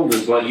has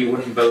shoulders like you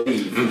wouldn't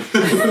believe.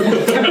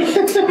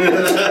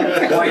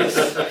 Quite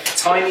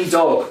tiny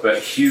dog, but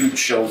huge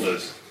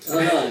shoulders.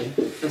 I know.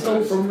 It's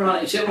all from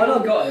running. When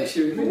I got her,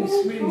 she was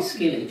really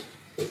skinny.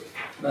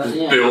 But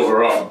yeah, Built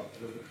her up.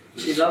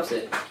 she loves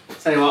it.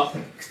 Tell you what,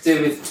 could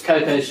do with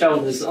Coco's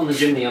shoulders on the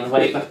chimney on the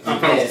way up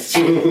here.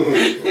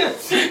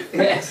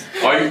 Yes.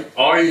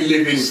 I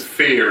live in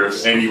fear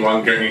of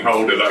anyone getting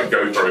hold of that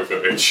GoPro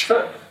footage.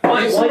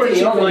 Why It's did already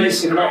you on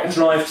guys Instagram. not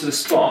drive to the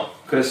spot?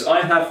 Because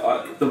I have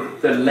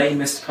the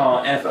lamest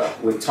car ever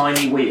with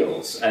tiny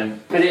wheels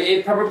and But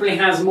it probably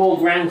has more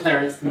ground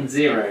clearance than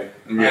Zero.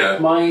 Yeah.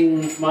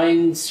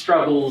 Mine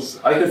struggles.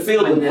 I could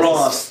feel the when there's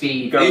brass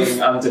speed.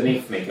 going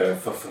underneath me going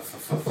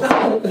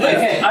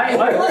Okay,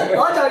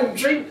 I don't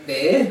drink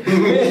beer.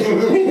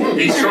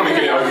 He's trying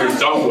to get it over and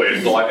done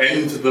with, like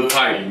end the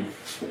pain.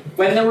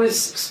 when there was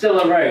still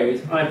a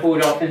road, I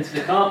pulled off into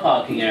the car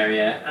parking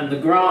area, and the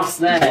grass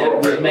there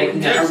was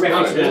making a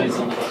horrific noise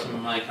on the bottom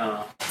of my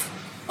car.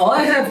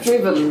 I have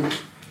driven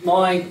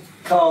my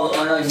car that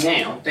I own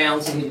now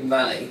down to Hidden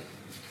Valley.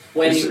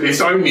 When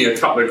It's only a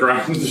couple of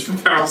grand,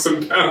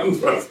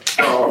 £1,000 worth of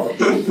car.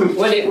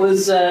 when it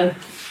was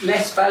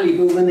less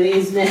valuable than it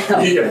is now.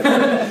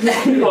 Yeah.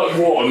 Like,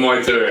 what am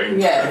I doing?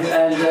 Yeah,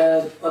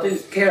 and I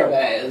didn't care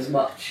about it as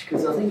much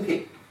because I think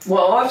it.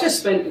 Well, I've just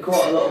spent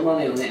quite a lot of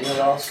money on it in the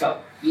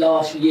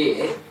last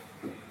year,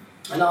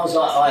 and I was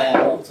like, I am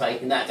not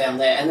taking that down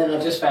there. And then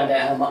I just found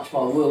out how much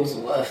my wheels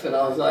are worth, and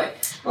I was like,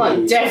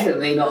 I'm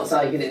definitely not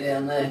taking it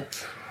down there.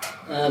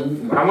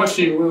 How much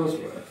are your wheels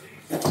worth?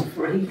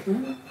 $3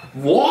 grand.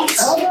 What?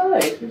 Oh no,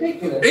 it's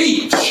ridiculous.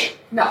 Each?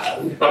 No,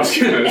 I was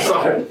going to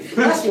say.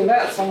 that's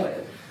without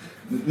tyres.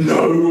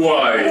 No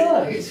way.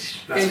 No, it's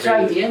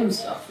JDM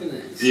stuff, isn't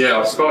it? Yeah,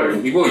 I suppose.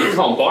 Well, you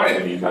can't buy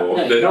it anymore.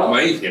 No, you They're not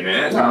can't. making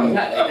it. No,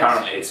 exactly.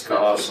 Apparently it's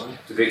cars.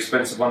 Do the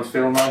expensive ones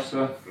feel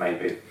nicer?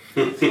 Maybe.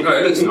 No, it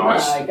looks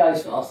nice. It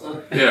goes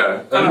faster.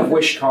 Yeah. I kind of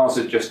wish cars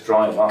would just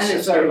drive us And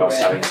it's instead of very us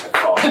rare. having to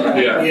car.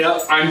 Yeah.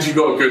 Yep. And you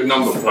got a good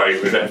number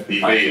plate with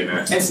FPV in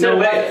it.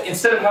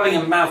 Instead of having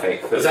a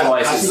Mavic that Is that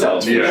flies passenger?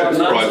 itself, we Yeah, should it's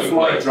learn to private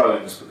fly plane.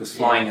 drones because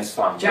flying is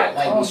fun. Jack But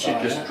made me cars should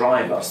try just that.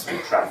 drive us through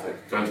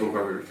traffic. Don't talk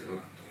over each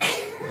other.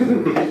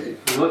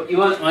 You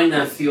won't mind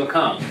that for your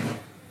car.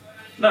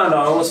 No,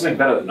 I want something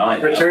better than I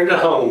do. Return to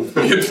home.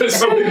 There's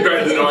something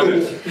better than I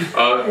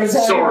did.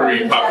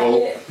 Sorry,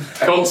 Pavel.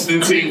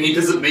 Constantine, he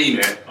doesn't mean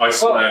it, I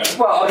swear.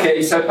 Well,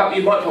 okay, so Pat,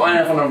 you might put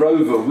INF on a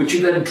Rover. Would you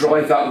then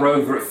drive that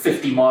Rover at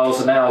 50 miles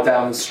an hour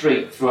down the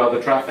street through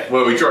other traffic?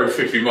 Well, we drove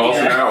 50 miles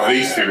an hour,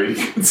 these two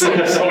idiots. We were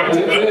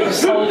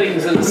just holding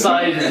to the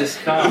side of this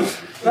car.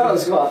 That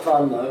was quite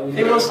fun though.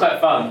 It was quite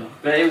fun,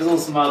 but it was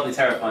also mildly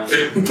terrifying.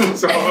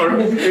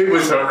 It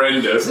was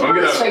horrendous. The I'm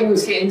worst gonna. thing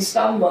was getting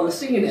stung by the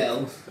stinging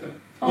elves.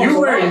 You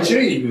were wearing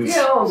jeans?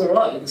 Yeah, I was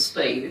alright with the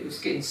speed. It was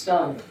getting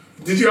stung.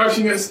 Did you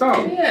actually get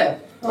stung? Yeah.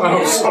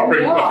 Oh,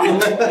 sorry,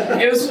 mate.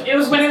 It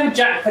was whenever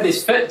Jack put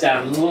his foot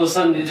down, and all of a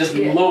sudden it just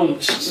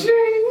launched.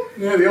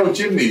 Yeah, the old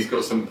Jimny's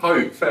got some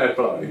poke. Fair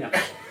play.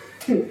 Yeah.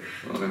 Yeah,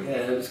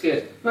 it was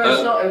good. But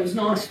it's not, it was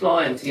nice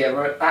flying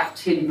together at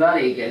Hidden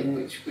Valley again,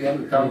 which we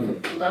haven't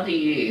done for bloody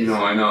years. No,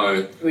 I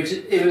know. Which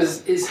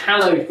it's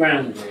hallowed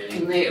ground,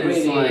 really. It really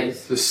It's like- is.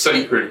 It's a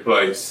sacred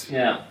place.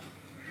 Yeah.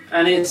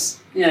 and it's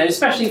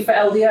especially for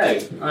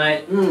LDO.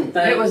 Like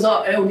It was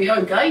like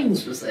LDO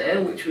Games was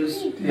there, which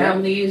was how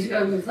many years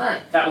ago was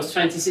that? that was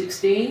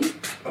 2016.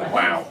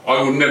 Wow.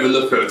 I will never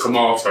look at a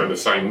tomato the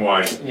same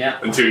way Yeah.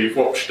 until you've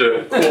watched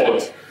a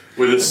quad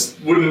with a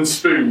wooden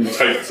spoon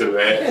taped to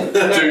it,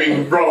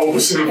 doing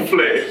rolls and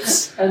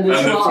flips, And the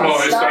tomato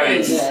tomato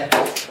stayed stays, there.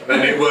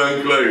 and it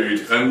weren't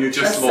glued, and you're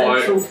just That's like,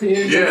 central for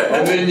you. yeah,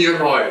 and then you're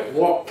like,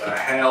 what the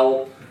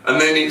hell? And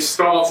then it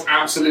starts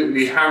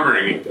absolutely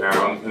hammering it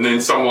down, and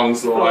then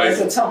someone's like,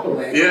 It's a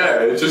Tupperware. yeah,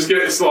 it just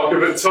gets like a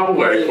bit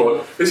Tupperware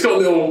quad. It's got a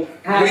little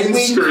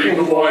windscreen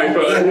away,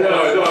 but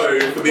no,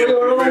 for the We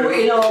were all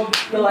in our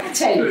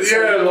tents.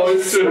 yeah, like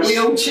just, We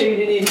all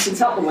tuning into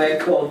Tupperware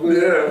quad.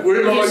 yeah,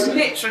 we're It's like,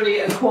 literally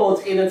a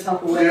quad in a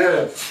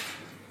Tupperware yeah.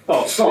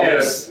 Box.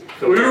 Yes.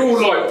 We were all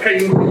like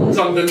penguins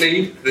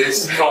underneath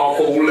this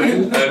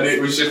tarpaulin, and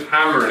it was just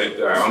hammering it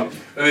down.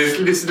 And there's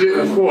this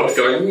little quad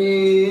going.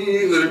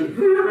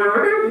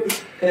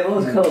 It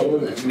was cool,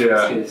 wasn't it?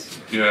 Yeah, It was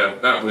yeah,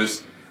 that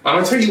was. And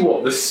I tell you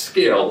what, the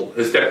skill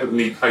has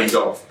definitely paid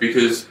off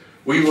because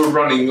we were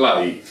running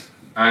late,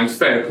 and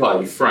fair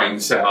play,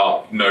 Frank set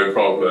up no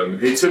problem.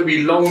 It took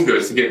me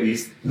longer to get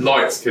these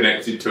lights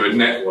connected to a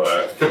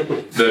network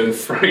than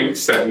Frank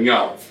setting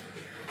up.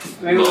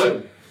 We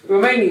were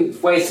mainly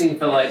waiting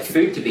for like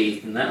food to be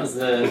eaten. That was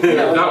the.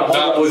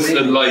 That was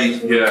the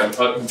late, yeah.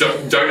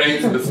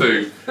 Donate for the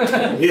food.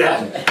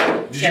 Yeah.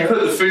 Did you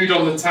put the food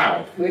on the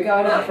tab? We're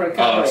going out for a Oh,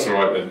 curry. that's all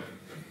right then.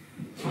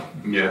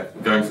 Yeah,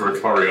 going for a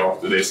curry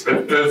after this.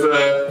 Have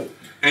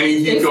any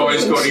of you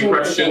guys got any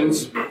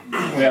questions?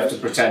 We have to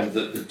pretend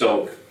that the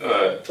dog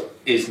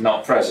is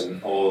not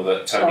present or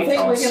that I Tony think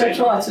can't we're going to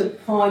see. try to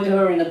hide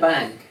her in a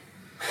bag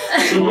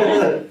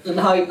and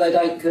hope they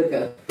don't cook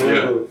her.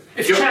 Yeah.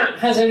 If chat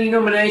has any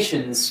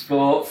nominations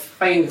for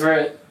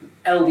favourite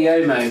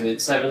LDO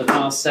moments over the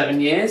past 7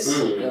 years,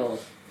 God.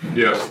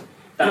 Yeah.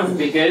 that would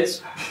be good.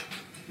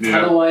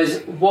 Yeah.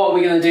 Otherwise, what are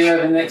we going to do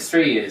over the next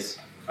 3 years?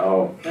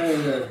 Oh,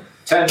 Uh,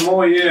 10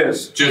 more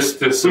years. Just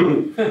to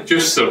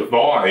just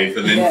survive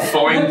and then Yeah.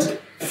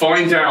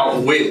 find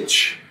out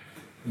which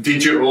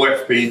digital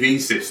FPV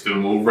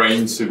system will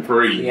reign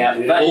supreme,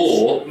 Yeah.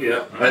 or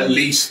Yeah. at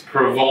least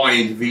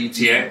provide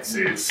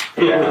VTXs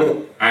Yeah.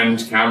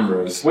 and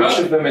cameras. Which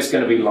of them is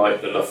going to be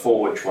like the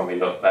LaForge when we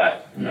look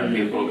back?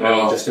 People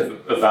just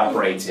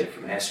evaporated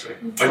from history.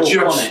 I Or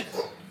just Connex.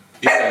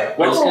 yeah.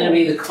 What's going to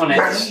be the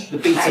Connex, the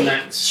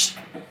Betamax,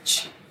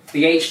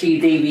 the HD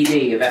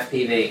DVD of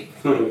FPV?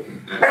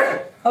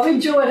 I've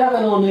enjoyed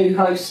having our new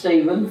host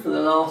Stephen for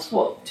the last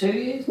 2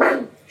 years now. I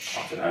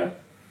don't know.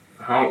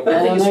 How, I think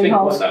Our it's new been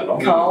host that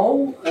long.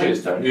 Cole.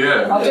 Cheers, Tony.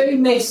 yeah. I do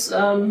miss.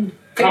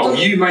 Carl,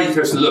 you make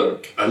us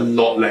look a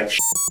lot less.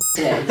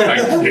 Yeah.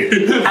 Thank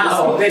you.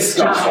 Oh, this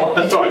guy.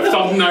 Like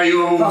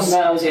thumbnails.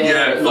 Thumbnails,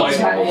 yeah. Yeah, like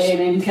Chatting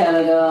in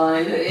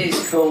Canada,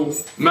 it's cool.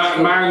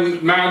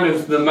 man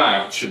of the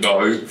match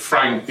though.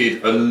 Frank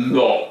did a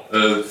lot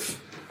of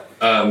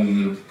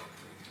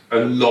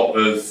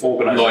like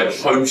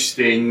Organisation.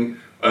 hosting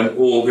and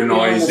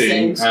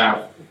organising.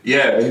 Behind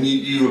Yeah, and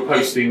you were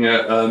posting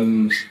at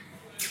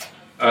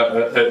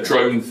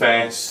Drone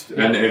Fest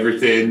and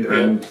everything,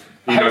 and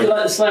I you hope you know,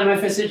 like the slow-mo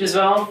footage as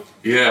well.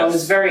 I was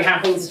yeah, very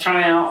happy to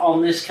try out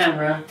on this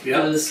camera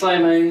the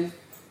slow-mo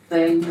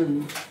thing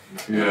and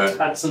yeah.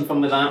 had some fun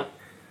with that.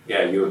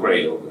 Yeah, you were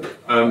great.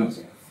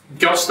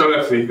 Gusto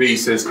FPV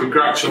says,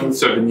 congrats on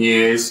 7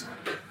 years.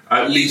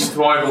 At least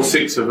 5 or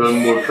 6 of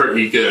them were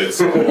pretty good. That's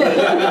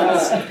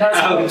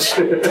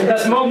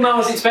more than I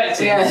was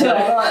expecting. Yeah, so-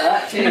 I like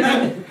that.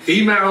 Cheers.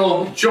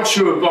 Email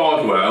Joshua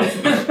Bardwell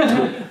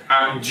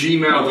at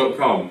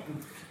gmail.com.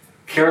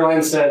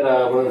 Caroline said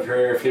one of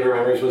her favorite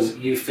memories was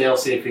you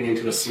fail-safing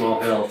into a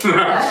small hill. It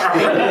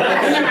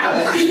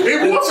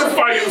was a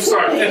fail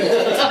safe.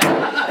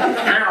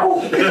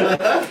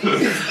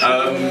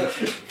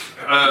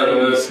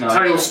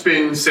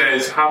 Tailspin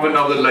says, have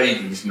another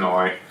ladies'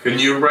 night. Can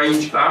you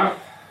arrange that?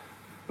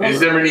 Is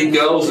there any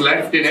girls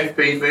left in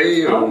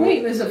FPV? I Or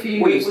think there's a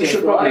few. We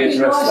should probably It'd be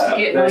address nice that.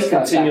 to get There's makeup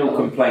continual back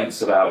on.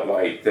 complaints about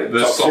like the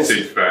the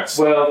sausage fest?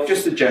 Well,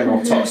 just the general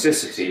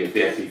toxicity of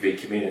the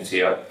FPV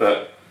community,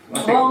 but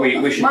I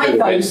think we should do a bit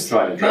Mako's- to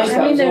try and address that.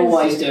 Mako's there's-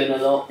 always doing a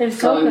lot. there's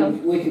so Coco.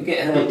 we could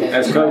get her down.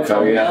 There's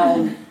Coco,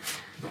 yeah.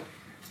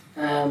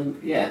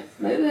 Yeah,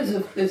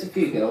 there's a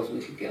few girls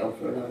we could get on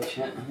for another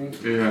chat, I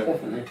think. Yeah.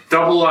 Definitely.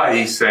 Double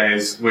A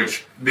says,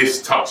 which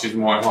this touches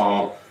my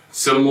heart,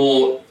 some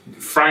more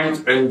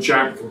Frank and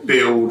Jack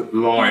build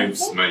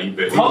lives,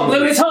 maybe. Hot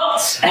glue is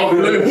hot! Hot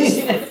glue.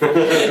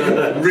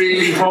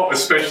 Really hot,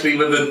 especially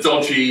with the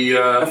dodgy.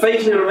 I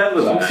vaguely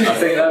remember that. I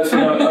think that was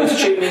when I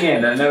was tuning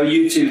in and there were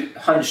you two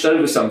hunched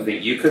over something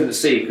you couldn't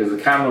see because the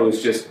camera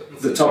was just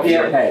the top of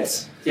your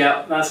heads.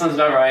 Yeah, that sounds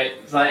about right.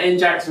 It's like in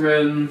Jack's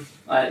room,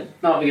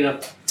 Like, not big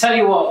enough. Tell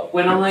you what,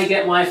 when I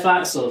get my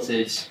flat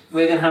sorted,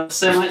 we're going to have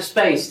so much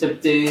space to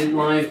do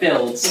live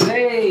builds.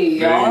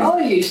 Hey,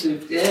 I used to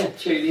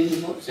tune in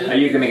and watch Are it.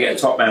 you going to get a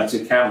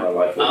top-mounted camera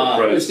like what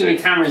the There's pros going to do?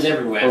 be cameras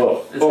everywhere.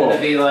 There's going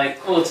to be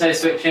like auto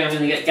switching. I'm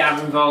going to get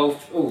Gav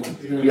involved.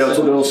 You're able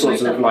to do all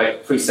sorts of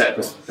like preset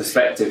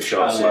perspective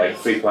shots, Oh, yeah. like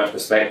 3-point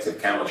perspective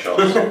camera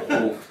shots.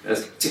 Ooh,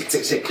 there's tick,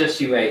 tick, tick.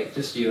 Just you wait.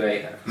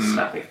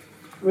 Snappy.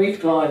 Read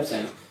Clive's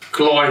out.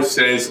 Clive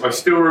says, I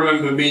still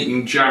remember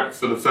meeting Jack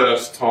for the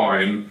first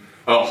time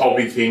at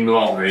Hobby King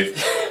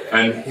Live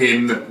and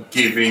him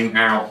giving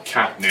out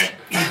catnip.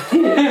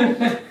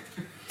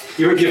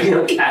 You were giving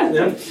out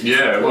catnip?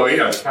 Yeah, well, he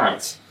has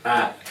cats.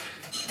 Ah.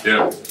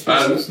 Yeah.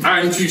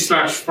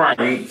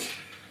 Andrew/Frank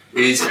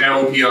is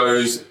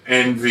LDO's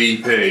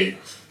MVP.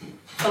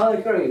 I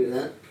agree with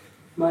that.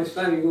 Most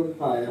valuable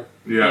player.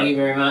 Thank Yeah. you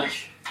very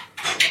much.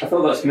 I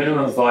thought that's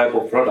minimum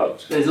viable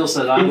product. There's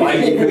also that.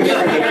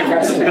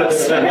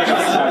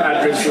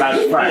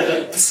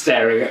 Andrew/Frank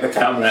staring at the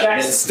camera and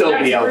it's still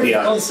the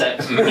LDO.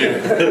 Concept.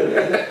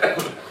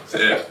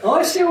 Yeah.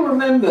 I still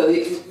remember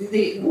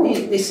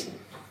this.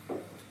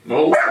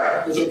 Well,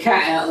 There's a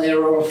cat out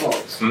there or a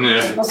fox.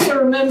 yeah. I still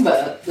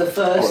remember the Or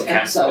first a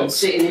cat episode fox.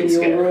 sitting in It's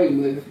your scary.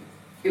 room with.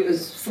 It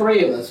was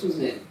 3 of us,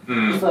 wasn't it?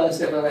 The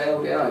first ever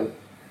LDO.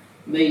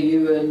 Me,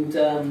 you, and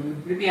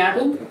Would it be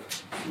Adam?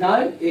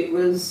 no, it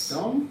was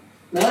Don?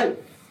 no,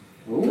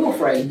 your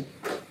friend.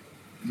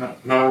 No.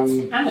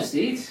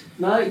 Aniseed?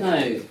 No,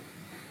 No.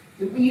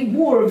 you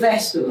wore a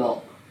vest a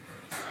lot.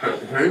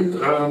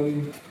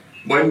 Who?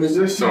 When was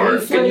this?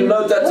 Sorry. Can you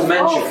load that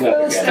Dementia clip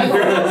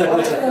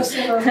again? First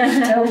ever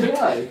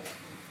LDO.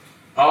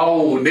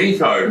 Oh,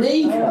 Nico.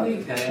 Nico.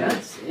 Okay,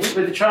 That's it.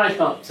 With the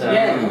tricopter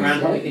Yeah.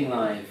 around Hobby King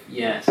Live.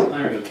 Yes, I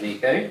remember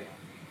Nico.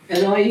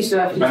 And I used to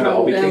have to Remember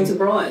travel Hobby down King? to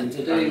Brighton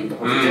to do.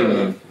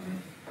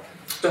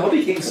 The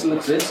Hobby King still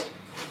exists.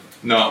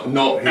 No,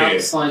 not here.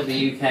 Outside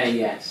the UK,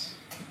 yes.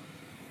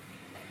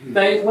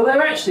 They've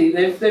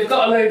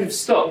got a load of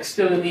stock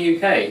still in the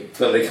UK,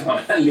 But they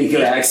can't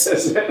legally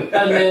access it.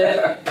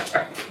 and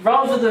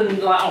rather than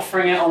like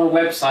offering it on a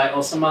website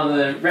or some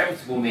other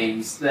reputable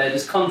means, they're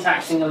just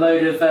contacting a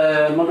load of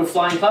model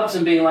flying clubs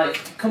and being like,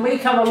 "Can we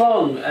come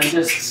along and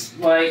just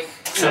like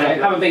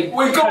have a big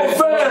We've got a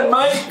van,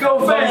 mate!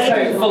 Got a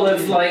van! coat full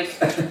of like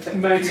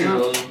motors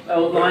or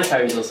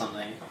lipos or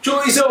something?"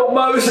 Join these old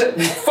motors at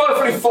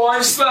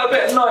 545, smell a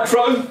bit of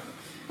nitro.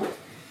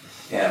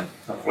 Yeah,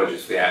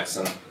 apologies for the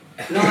accent.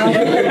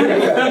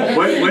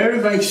 Where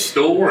are they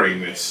storing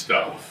this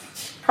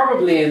stuff?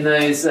 Probably in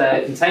those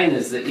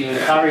containers that you and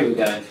Curry were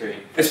going through.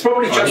 It's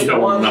probably Oh, just you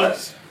don't want one.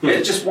 nuts.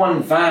 It's just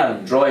one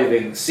van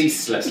driving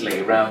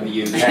ceaselessly around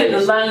the the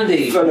UK,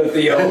 Landy. full of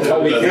the old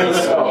Hobby King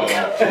stock.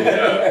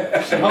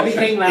 Yeah. Hobby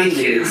King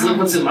Landy.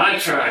 What's in my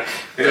truck?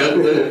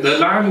 The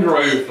Land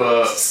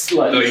Rover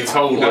they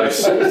told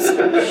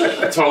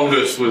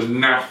us was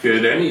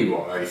knackered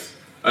anyway,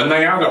 and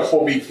they had a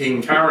Hobby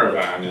King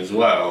caravan as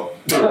well.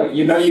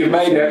 You know you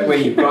made it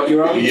when you've got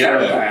your own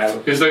caravan.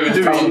 because they were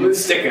Covered doing with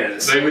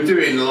stickers.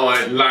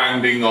 like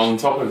landing on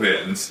top of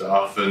it and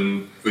stuff,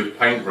 and with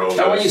paint rollers.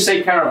 Now, when you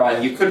say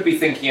caravan, you could be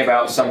thinking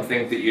about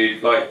something that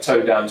you'd like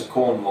tow down to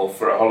Cornwall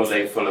for a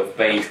holiday full of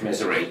beige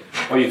misery,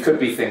 or you could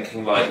be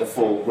thinking like the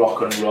full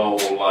rock and roll,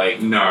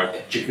 like No,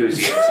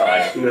 jacuzzi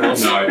inside. No. We're no.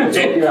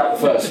 talking about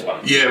the first one.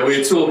 Yeah,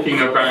 we're talking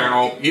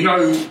about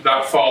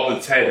that Father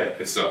Ted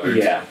episode.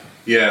 Yeah.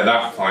 Yeah,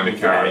 that kind of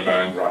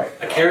caravan. Right.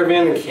 A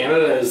caravan in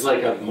Canada is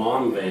like a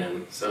mom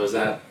van. So is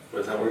that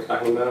what we're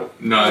talking about?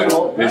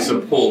 No, it's a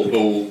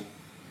portable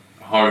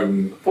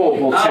home.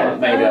 Portable tent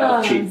made out ah.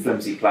 of cheap,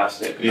 flimsy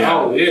plastic. Yeah,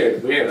 Oh,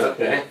 weird.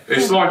 Okay.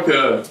 it's like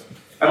a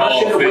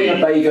Imagine a RV.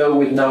 Winnebago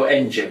with no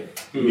engine.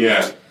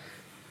 Yeah,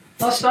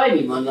 I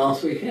stayed in one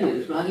last weekend. It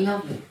was bloody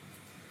lovely.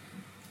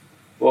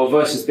 Well,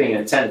 versus being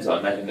in a tent, I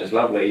imagine it's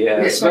lovely, yeah.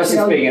 Yes, versus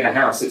on- being in a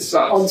house, it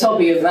sucks. On top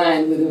of your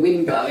van with a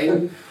window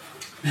in.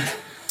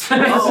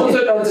 I still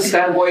don't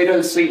understand why you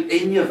don't sleep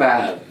in your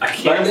van. A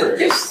camper.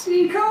 Yes,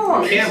 you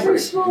can't. It's Camper. very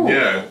small.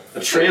 yeah. A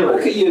trailer.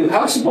 Look at you,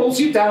 how small's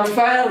your damn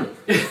van?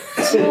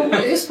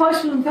 It's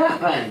supposed to be that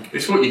van.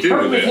 It's what you do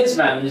Problem with with it. his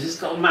van is it's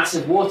got a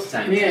massive water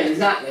tank. Yeah,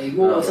 exactly.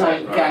 Water Oh,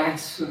 tank, right.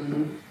 gas,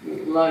 and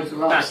loads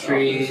of other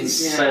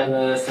Batteries, stuff.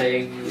 solar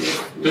things.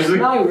 Does Yeah. it-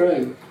 No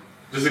room.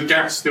 Does the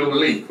gas still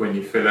leak when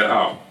you fill it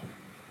up?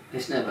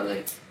 It's never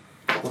leaked.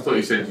 I thought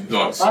you said you'd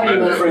like I smell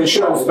know. For it.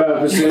 insurance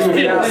purposes,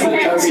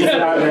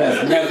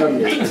 never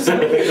leaks.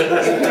 When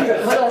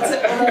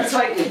I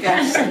take the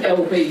gas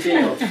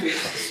LPG off, it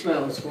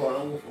smells quite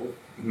awful.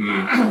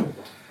 Hmm.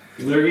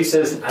 Lurgy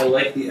says, I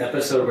like the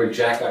episode where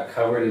Jack got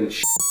covered in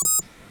shit.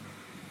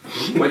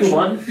 Which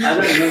one? I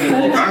don't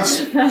remember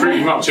this. That's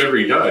pretty much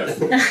every day.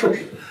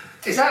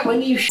 Is that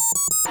when you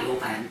your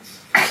pants?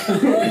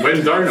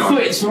 When don't I?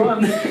 Which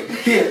one?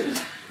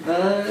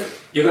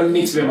 You're going to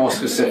need to be more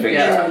specific,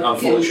 Yeah.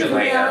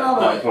 unfortunately. Yeah.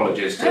 My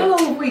apologies How to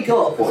long have we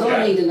got? Because Poor I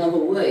Jack. need another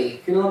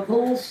week. Can I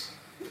pause?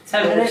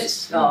 10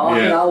 minutes. Oh, I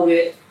can Yeah. hold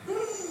it.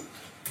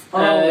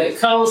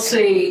 Carl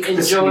C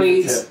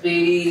enjoyed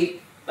the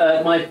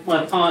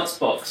my parts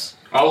box.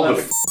 Oh,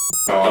 the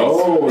card.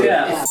 Oh,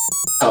 Yeah.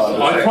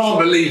 I can't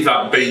believe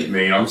that beat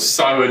me. I'm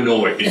so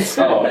annoyed.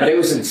 Oh, but it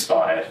was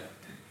inspired.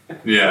 It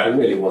Yeah.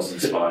 really was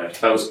inspired.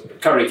 That was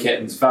Curry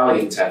Kitten's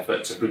valiant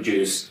effort to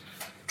produce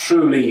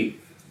truly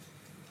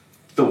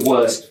the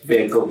worst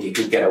vehicle he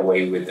could get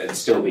away with and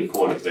still be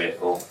called a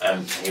vehicle,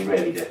 and he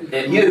really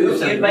did. You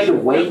made a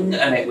wing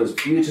and it was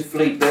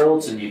beautifully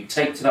built and you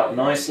taped it up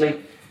nicely,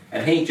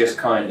 and he just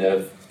kind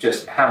of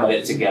just hammered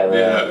it together,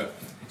 Yeah.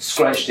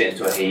 scrunched it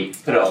into a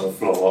heap, put it on the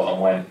floor and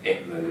went,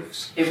 it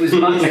moves. It was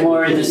much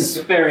more in the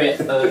spirit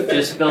of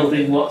just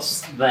building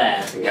what's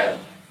there. Yeah.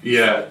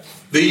 Yeah.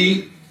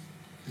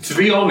 To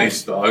be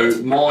honest though,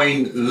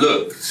 mine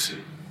looked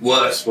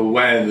worse for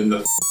wear than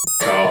the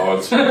card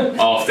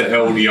after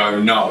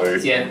LDO No.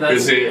 Yeah,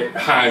 that's because it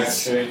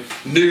had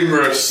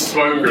numerous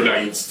smoke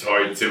grenades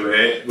tied to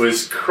it,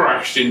 was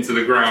crashed into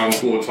the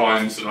ground more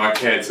times than I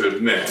care to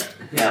admit.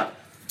 Yeah.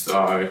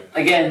 So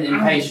Again,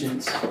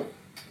 impatience.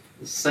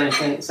 Same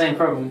thing, same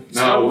problem.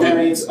 no,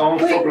 Grenades aren't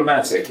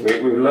problematic.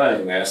 We were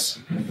learning this.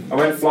 I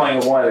went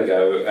flying a while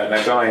ago, and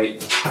a guy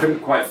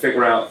couldn't quite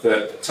figure out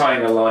that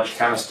tying a large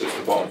canister to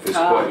the bottom of his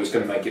quad was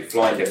going to make it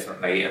fly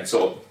differently, and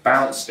sort of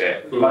bounced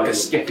it like a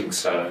skipping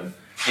stone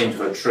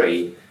into a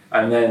tree.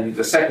 And then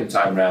the second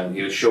time round,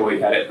 he was sure he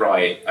had it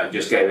right, and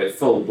just gave it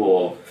full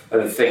bore.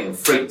 And the thing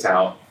freaked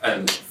out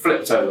and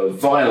flipped over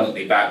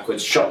violently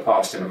backwards, shot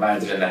past him, and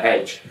landed in the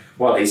hedge,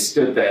 while he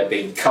stood there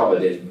being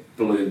covered in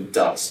blue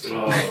dust.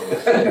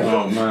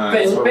 oh man.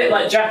 A bit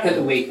like Jack at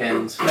the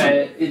weekend,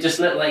 where it just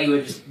looked like you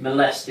were just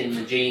molesting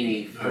the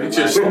genie. It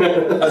just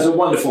As a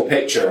wonderful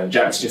picture, and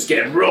Jack's just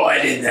getting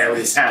right in there with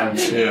his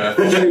hands. yeah.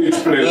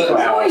 Huge blue He's cloud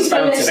always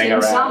fountaining molesting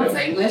around him.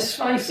 something, let's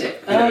face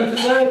it.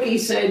 Lurgy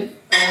said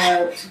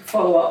to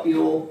follow up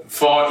your...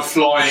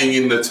 Flying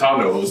in the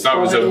tunnels, that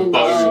was a bonus.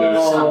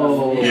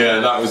 Oh.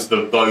 Yeah, that was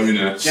the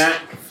bonus. Jack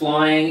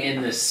flying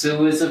in the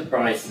sewers of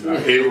Brighton.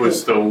 It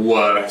was the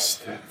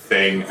worst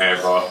thing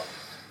ever.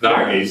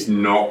 That is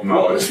not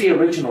What was much. the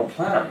original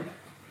plan?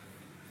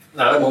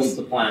 That was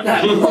the plan.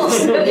 That It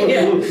was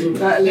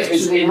literally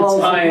was the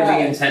entirely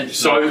plan. intentional.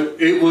 So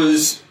it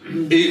was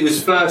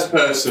first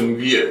person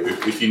view,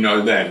 if you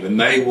know them, and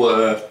they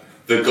were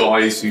the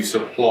guys who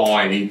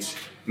supplied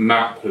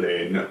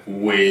Maplin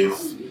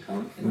with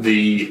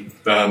the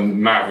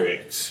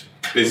Mavics.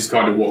 This is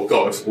kind of what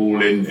got us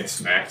all in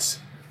this mess.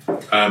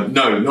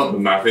 No, not the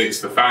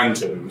Mavics, the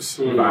Phantoms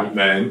back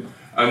then.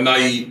 And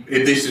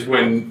this is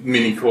when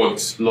mini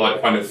quads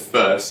like kind of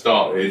first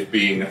started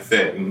being a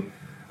thing,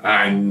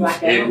 and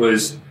Blackout. it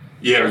was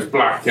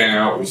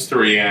Blackout, it was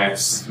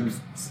 3S,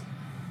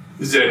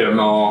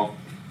 ZMR,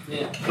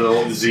 Yeah.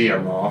 or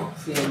ZMR,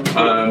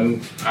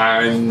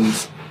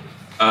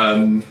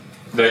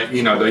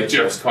 they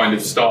just kind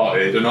of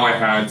started, and I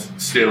had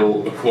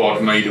still a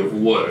quad made of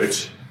wood,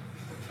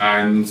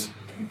 and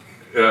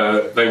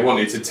they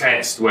wanted to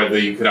test whether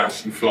you could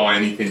actually fly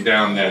anything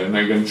down there, and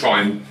they were going to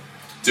try and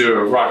do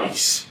a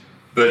race,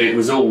 but it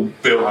was all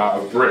built out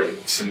of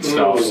bricks and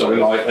stuff. So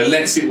like,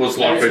 unless it was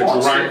like a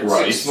drag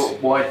race, 6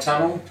 foot wide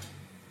tunnel.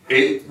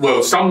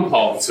 some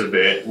parts of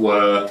it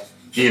were,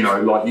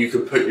 like you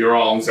could put your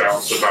arms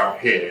out to about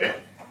here,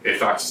 if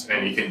that's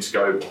anything to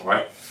go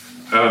by.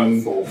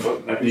 4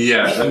 foot. Maybe.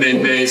 Yeah, and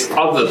then there's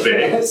other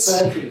bits.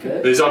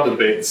 There's other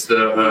bits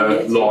that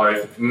are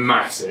like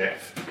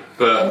massive,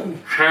 but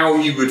how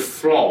you would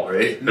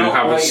fly and Not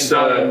have a great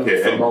environment for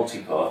circuit.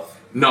 multipath.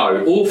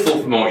 No,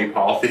 awful for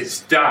multipath.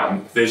 It's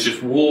damp. There's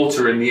just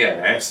water in the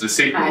air. So the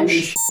signal. And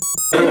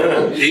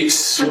It's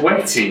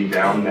sweaty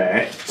down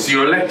there. So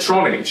your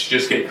electronics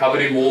just get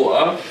covered in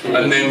water,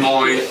 and then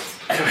no,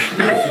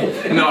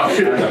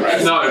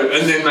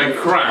 and then they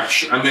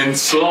crash and then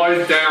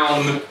slide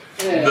down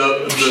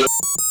the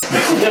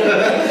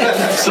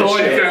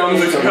slide down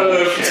the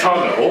curved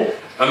tunnel,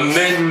 and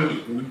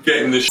then get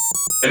in the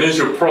and as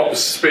your props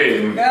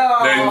spin,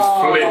 then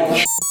flip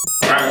it's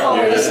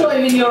at you. not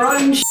even your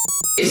own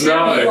it's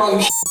No.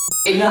 everyone's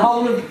in the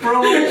whole of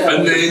Brighton.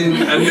 And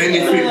then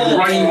if it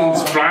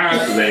rains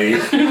badly,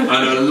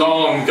 an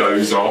alarm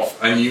goes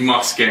off and you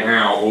must get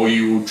out or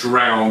you will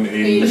drown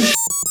in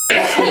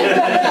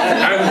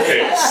and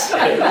piss.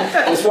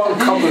 There's one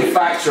common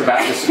factor about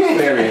this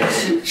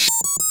experience.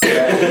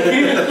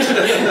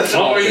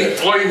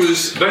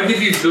 They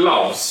give you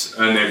gloves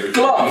and everything.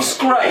 Gloves,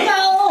 great.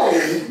 No!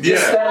 Yeah.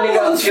 Standing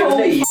up to your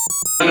knee.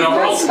 And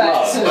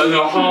That's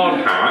a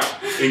hard hat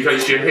in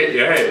case you hit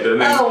your head and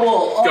then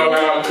go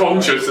out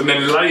unconscious and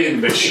then lay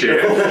in this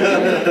shit.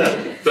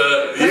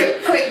 But yeah,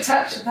 Quick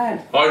touch of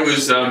that. I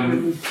was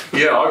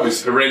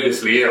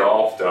horrendously ill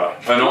after,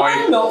 and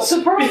I'm not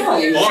surprised.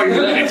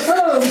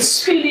 I'm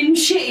spilling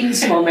shit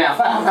into my mouth.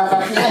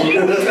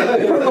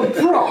 From a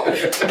prop.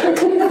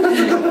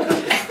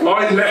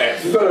 I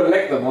left. You've got to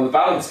lick them or the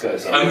balance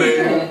goes up. And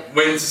then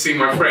went to see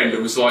my friend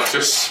and was like,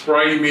 just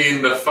spray me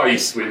in the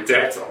face with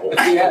Dettol.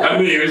 Yeah.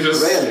 And he was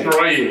just Really?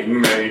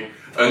 spraying me.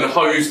 and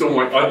hosed all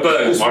my. I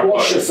burned Just my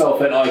wash clothes.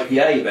 yourself in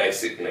IPA,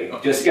 basically.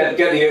 Just get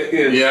the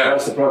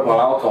isopropyl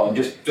alcohol and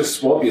just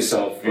swab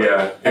yourself.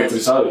 Yeah, head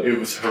to toe. it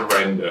was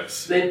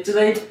horrendous. Do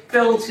they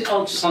build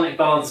ultrasonic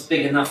baths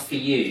big enough for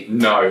you?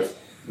 No,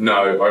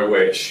 I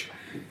wish.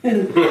 I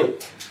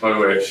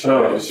wish.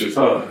 It was just.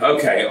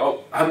 Okay.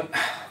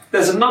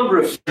 There's a number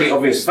of pretty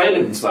obvious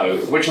failings, though,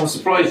 which I'm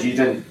surprised you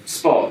didn't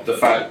spot. The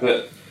fact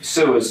that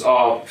sewers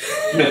are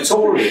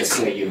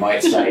notoriously, you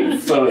might say,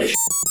 full of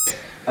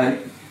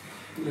and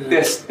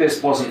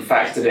this wasn't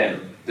factored in.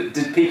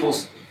 Did people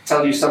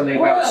tell you something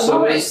about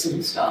sewers?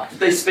 And stuff. Did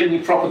they spin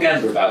you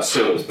propaganda about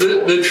sewers?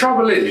 The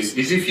trouble is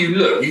if you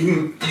look,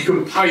 you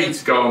can pay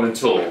to go on a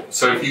tour.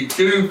 So if you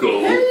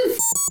Google,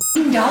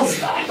 Who does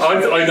that?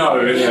 I know,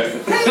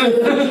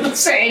 innit?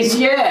 Says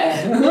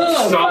yeah.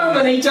 Oh, Some-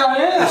 probably done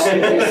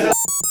it.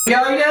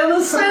 Go down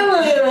the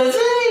cellars,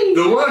 eh?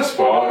 The worst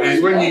part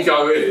is when you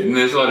go in,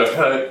 there's like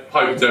a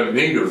hypodermic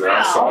needles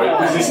outside.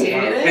 'Cause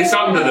it's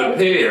under the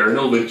pier, and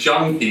all the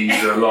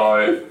junkies are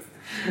like.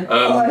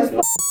 It's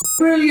a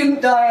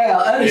brilliant day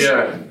out. And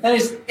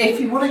if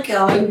you want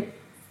to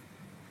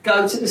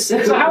go to the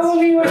cellars. So how long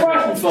have you been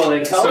working for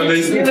then, Carl? So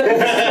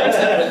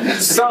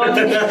there's Sun,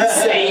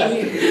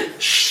 sea,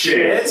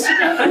 shit,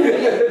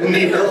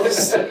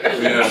 needles.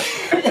 yeah.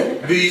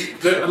 They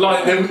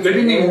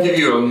didn't even give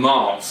you a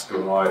mask,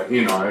 like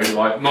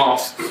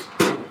masks.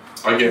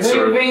 I guess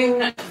are Moving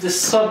the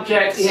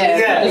subject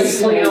Yes.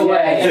 completely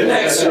away.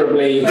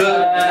 Inexorably.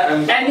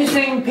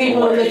 Anything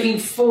people are looking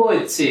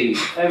forward to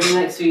over the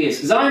next few years?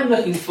 Because I'm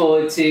looking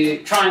forward to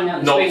trying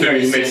out the not swing doing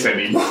racing. this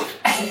anymore.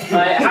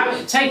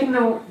 Taking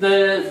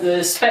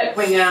the spec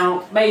wing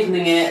out,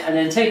 maidening it, and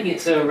then taking it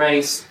to a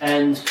race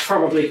and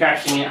probably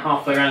crashing it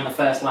halfway around the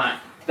first lap.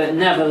 But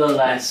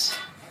nevertheless,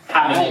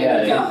 having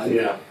a go.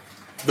 Yeah.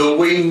 The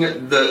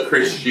wing that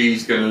Chris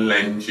G's going to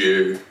lend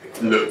you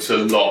looks a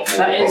lot more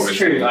That is promising.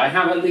 true. I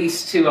have at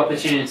least 2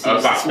 opportunities to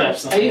Baffles. smash Are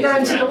something. you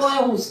going to the into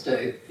ground. Wales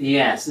do?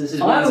 Yes, this is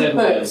I Wales haven't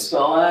over booked, Wales.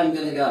 but I am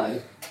going to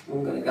go.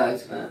 I'm going to go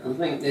to that. I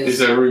think Is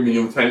there's. there room in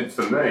your tent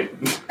for me?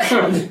 I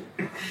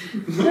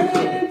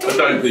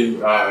don't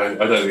think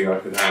I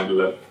can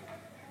handle it.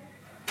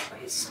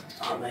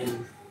 I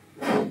mean,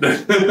 I you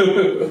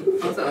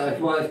don't know if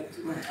my.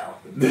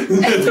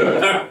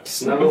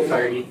 Snuggle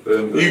party.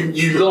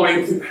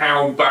 like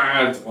how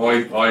bad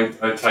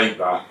I take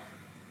that.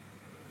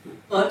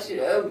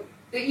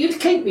 You'd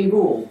keep me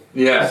warm.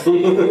 Yeah,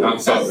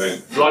 that's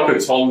something. Like a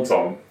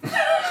tom-tom.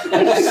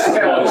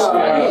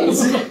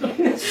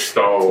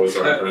 Star Wars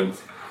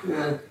reference.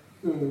 Yeah.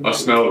 I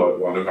smell like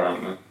one,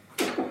 apparently.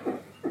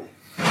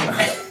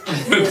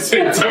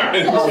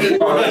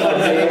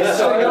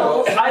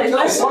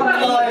 I saw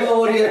that live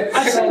audience.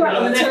 I saw that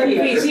on an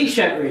FPV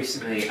t-shirt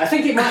recently. I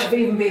think it might have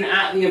even been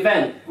at the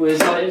event. It was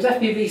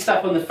FPV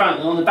stuff on the front,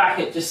 and on the back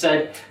it just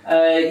said,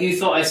 "You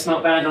thought I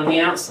smelled bad on the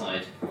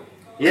outside."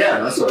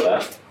 Yeah, I saw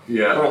that.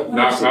 Yeah,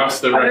 that's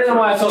the I don't know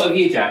why I reference. thought of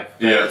you, Jack.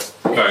 Yeah,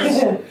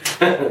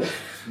 thanks.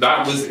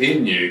 That was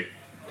in you.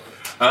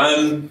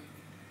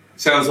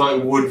 Sounds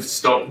like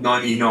Woodstock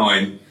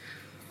 99.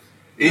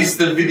 Is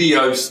the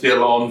video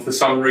still on? For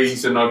some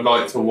reason, I'd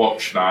like to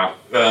watch that.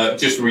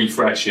 Just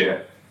refresh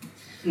it.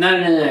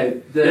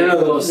 No.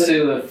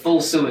 The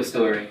full sewer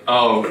story.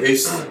 Oh,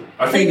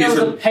 I think there it's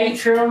was a a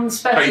Patreon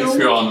special.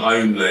 Patreon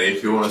only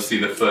if you want to see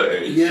the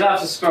footage. You'd have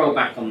to scroll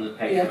back on the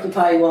You have to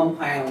Patreon.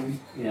 pay £1.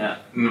 Yeah.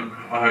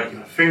 I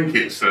think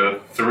it's a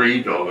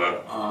 $3.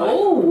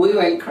 Oh, we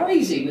went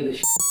crazy with the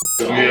shit.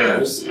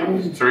 Yes,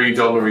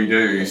 $3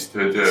 dues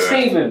to do it.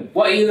 Stephen,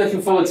 what are you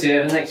looking forward to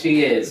over the next few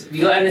years? Have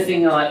you got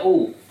anything you're like,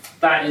 oh,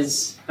 that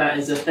is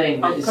a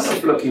thing? I'm kind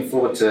of looking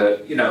forward to,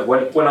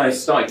 when I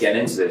started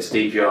getting into this,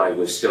 DJI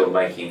was still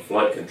making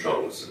flight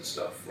controllers and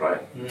stuff,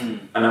 right?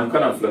 And I'm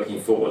kind of looking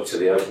forward to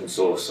the open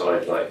source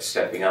side, like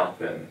stepping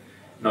up and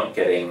not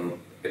getting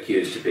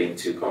accused of being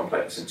too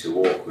complex and too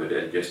awkward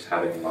and just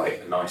having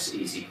like a nice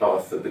easy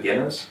path for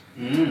beginners.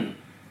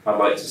 I'd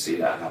like to see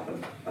that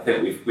happen. I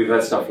think we've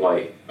had stuff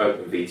like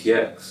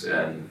OpenVTX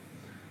and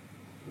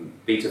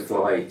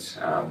Betaflight,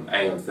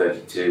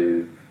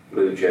 AM32,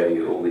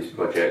 BlueJ, all these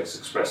projects,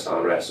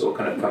 ExpressRS, all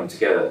kind of come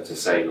together to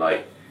say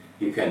like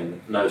you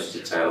can nose to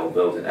tail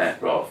build an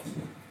aircraft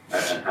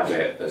and have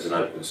it as an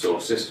open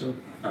source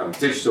system.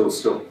 Digital is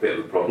still a bit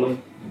of a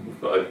problem.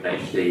 We've got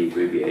OpenHD,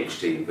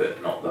 RubyHD,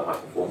 but not the high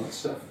performance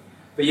stuff.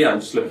 But yeah, I'm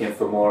just looking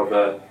for more of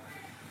a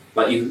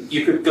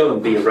you could go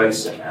and be a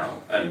racer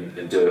now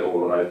and do it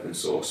all on open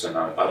source, and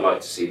I'd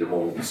like to see them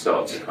all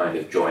start to kind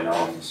of join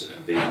arms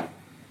and be a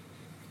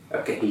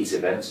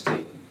cohesive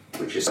entity,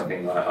 which is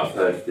something that I've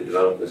heard the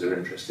developers are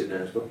interested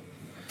in as well.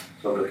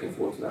 So I'm looking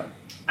forward to that.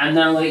 And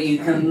now that you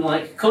can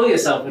call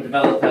yourself a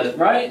developer,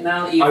 right?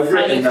 Now that you've I've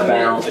written kind of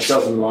about a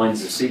dozen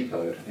lines of C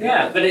code.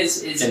 Yeah, but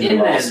it's in in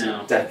the there last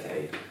now.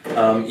 decade.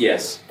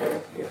 Yes,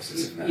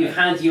 it's in there. You've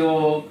had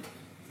your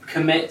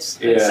commits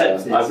Yeah,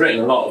 accepted. I've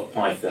written a lot of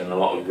Python, a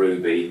lot of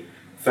Ruby,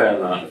 fair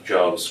amount of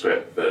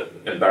JavaScript, but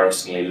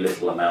embarrassingly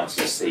little amounts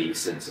of C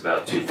since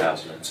about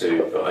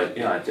 2002. But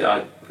I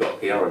got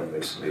PR in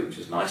recently, which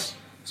is nice.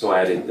 so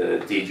I added the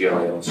DJI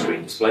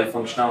on-screen display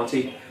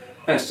functionality.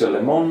 Thanks to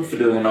Lemon for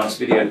doing a nice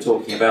video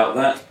talking about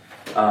that.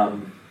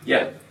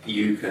 Yeah,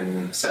 you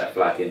can set a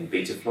flag in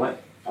Betaflight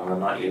on the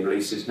nightly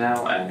releases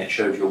now, and it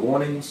shows your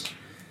warnings.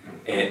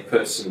 It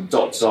puts some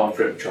dots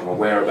after it, which I'm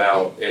aware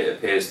about. It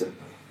appears that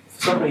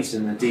for some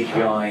reason the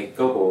DJI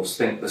goggles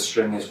think the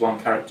string is one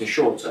character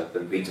shorter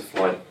than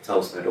Betaflight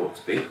tells them it ought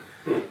to be.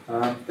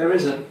 There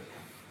is a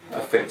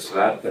fix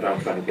for that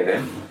I'm trying to get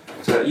in.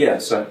 So yeah,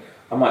 so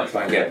I might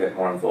try and get a bit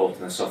more involved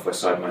in the software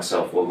side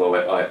myself, although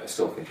I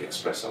still think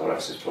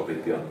ExpressRS is probably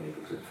beyond me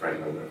because it's very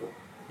low level.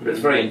 But it's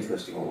very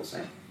interesting all the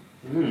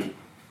same.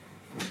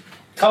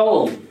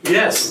 Cole,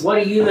 Yes. what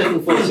are you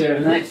looking forward to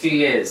over the next few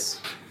years?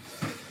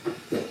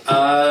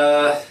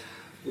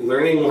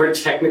 Learning more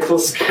technical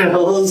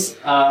skills.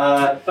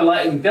 But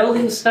like in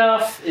building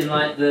stuff, in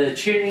like the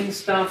tuning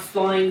stuff,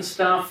 flying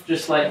stuff,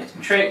 just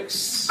like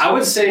tricks. I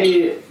would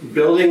say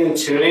building and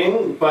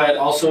tuning, but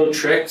also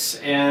tricks,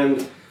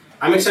 and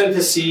I'm excited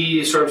to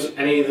see sort of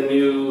any of the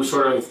new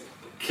sort of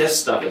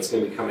KISS stuff that's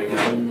going to be coming out.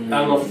 I don't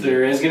know if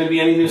there is going to be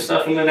any new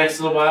stuff in the next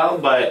little while,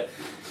 but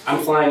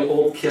I'm flying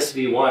old KISS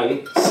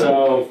V1,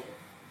 so,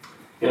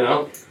 you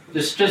know.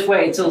 Just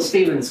wait until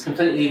Steven's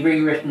completely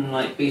rewritten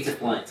like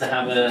Betaflight to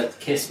have a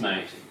KISS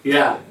mode.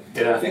 Yeah.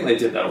 I think they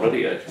did that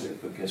already actually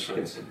for KISS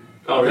racing.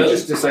 Oh, really?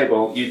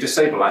 You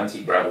disable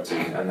anti-gravity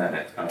and then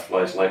it kind of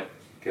flies like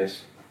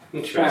KISS.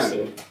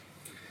 Interesting.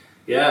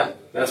 Yeah,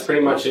 that's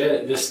pretty much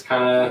it. Just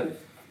kind of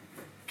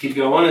keep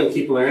going and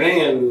keep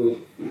learning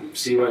and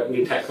see what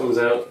new tech comes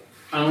out.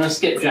 I'm gonna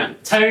skip Jan.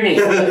 Tony,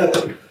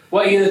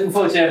 what are you looking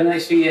forward to over the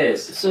next few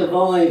years?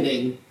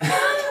 Surviving.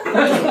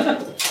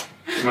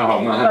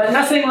 Oh man. But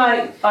nothing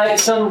like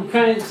some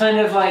kind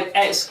of like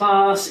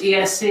X-Class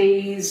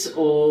ESCs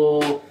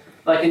or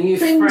like a new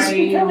Things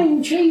frame.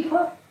 becoming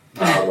cheaper.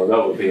 Oh, well,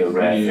 that would be a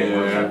rare thing,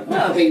 wouldn't it?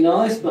 That'd be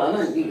nice, but I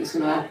don't think it's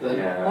going to happen.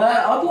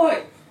 Yeah. I'd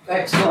like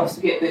X-Class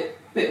to get a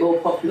bit more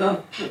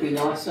popular. That'd be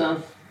nice.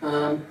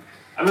 I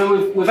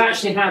mean, we've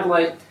actually had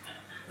like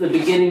the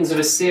beginnings of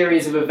a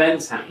series of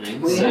events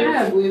happening. We've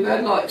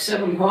had like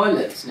 7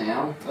 pilots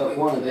now at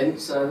one event,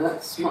 so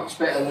that's much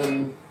better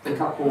than the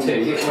couple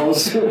it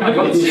was. I've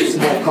got to see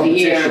some more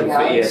competition for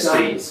ago,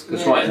 ESCs,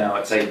 because yeah. right now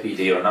it's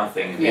APD or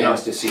nothing. It'd be Yeah.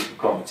 nice to see some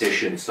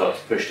competition start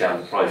to push down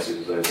the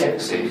prices of those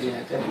Definitely, ESCs. yeah,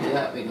 definitely,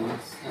 that'd be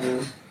nice.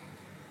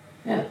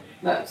 Yeah,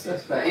 that's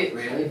about it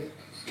really.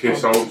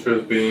 KISS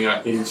Ultra's being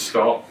in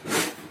stock.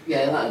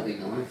 Yeah, that'd be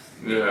nice.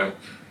 Yeah.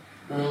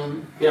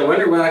 Yeah, I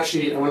wonder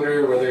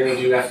whether they're going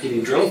to do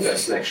FPV Drone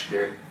Fest next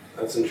year.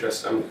 That's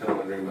interesting. I'm kind of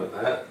wondering about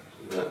that.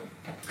 But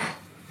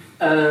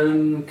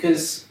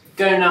Because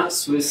Go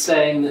Nuts was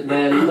saying that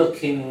they're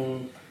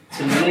looking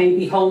to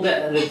maybe hold it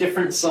at a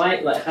different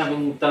site, like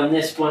having done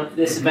this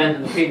event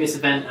and the previous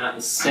event at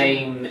the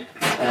same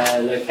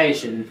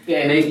location.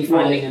 Yeah, maybe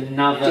finding right.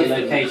 another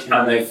Different. location.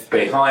 And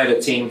they hired a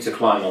team to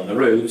climb on the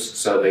roofs,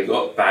 so they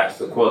got back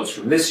the quads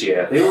from this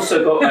year. They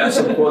also got back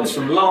some quads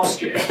from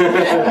last year.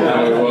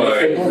 I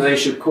think they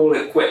should call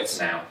it quits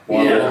now,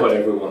 while Yeah. they've got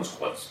everyone's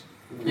quads.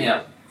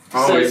 Yeah.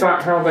 Oh, So- is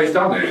that how they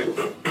done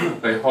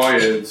it? They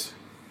hired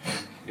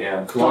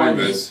Yeah,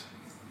 climbers.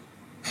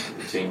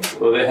 the team.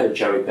 Well, they had a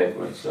cherry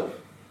paper and stuff.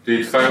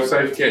 Did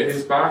Failsafe get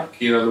his back?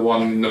 You know, the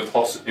one in the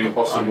I'm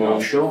Impossible.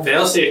 not sure.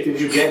 Failsafe, did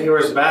you get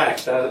yours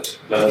back? Let us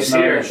He's know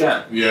in here. the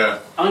chat. Yeah.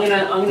 I'm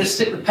gonna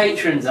stick the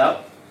patrons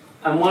up,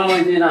 and while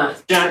I do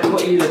that, Jack,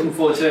 what are you looking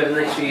forward to over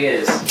the next few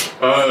years?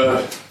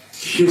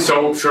 KISS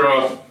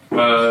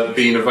Ultra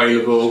being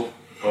available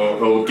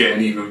or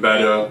getting even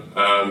better,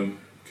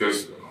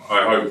 because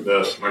I hope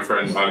that my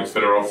friend Alex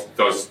Fedorov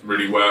does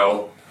really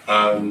well.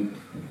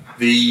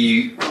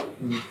 The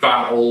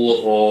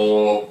battle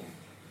or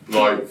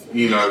like,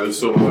 you know, the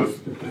sort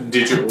of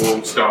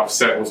digital stuff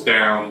settles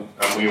down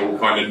and we all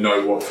kind of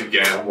know what to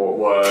get and what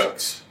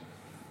works,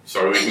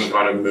 so we can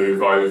kind of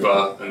move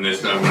over and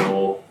there's no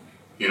more,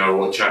 you know,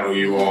 what channel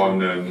you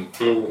on and,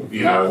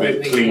 you know, a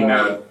bit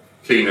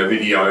cleaner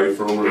video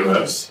for all of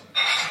us.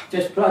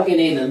 Just plugging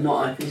in and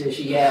not having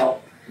to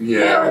yell.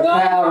 Yeah.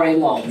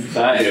 Powering on.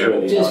 That is Yeah.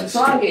 really Just nice.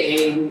 plug it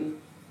in.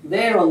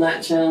 They're on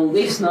that channel.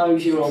 This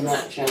knows you're on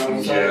that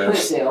channel, so Yeah. it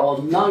puts it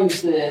on.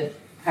 Knows the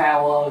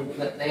power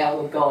that the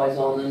other guy's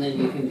on, and then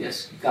you can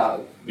just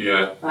go.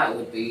 Yeah. That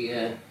would be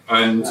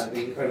And that'd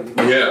be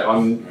incredible. yeah,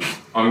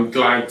 I'm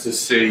glad to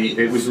see.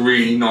 It was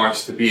really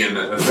nice to be in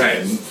an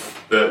event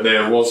that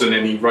there wasn't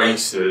any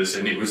racers,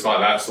 and it was like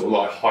that sort of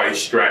like high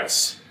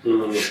stress,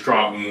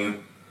 strung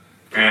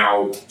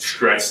out,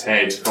 stress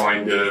head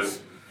kind of,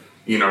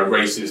 you know,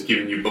 racers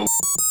giving you bull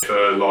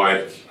for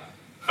like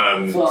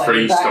Flying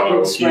freestyle.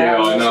 backwards Yeah,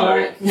 round I the know.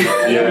 track.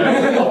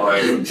 Yeah,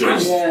 like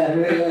just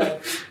Yeah,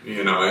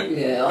 you know.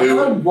 yeah. I don't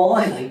know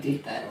why they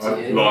did that to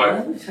you. Like-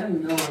 I just have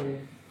no idea.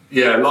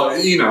 Yeah,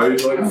 like, you know,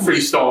 like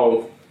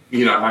freestyle,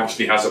 you know,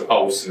 actually has a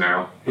pulse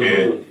now.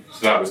 Yeah,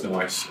 so that was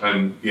nice,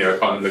 and yeah,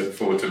 kind of looking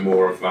forward to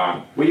more of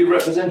that. Were you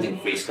representing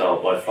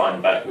freestyle by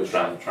flying backwards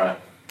round the track?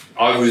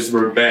 I was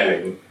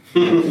rebelling,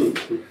 you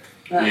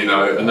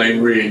know, and they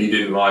really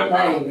didn't like They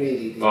that.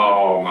 really did.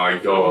 Oh my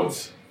god.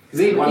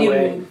 Because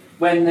even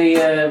when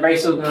the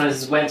race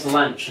organisers went to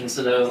lunch, and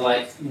so there was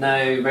like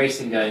no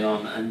racing going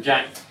on, and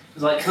Jack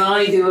was like, "Can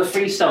I do a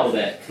freestyle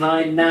bit? Can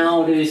I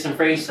now do some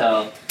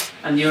freestyle?"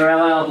 And you're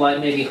allowed like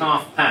maybe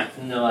half a pack,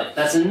 and they're like,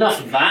 "That's enough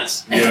of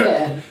that.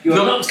 Yeah. You're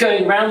not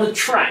going round the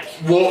track."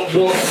 What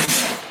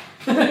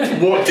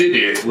did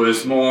it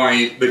was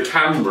the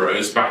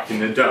cameras back in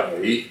the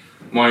day,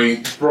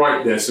 my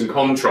brightness and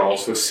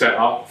contrast was set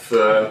up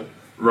for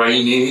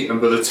rainy, and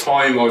by the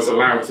time I was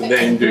allowed to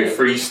then do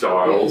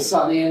freestyle, It was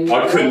sunny and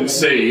I couldn't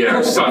see. Yeah, it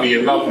was sunny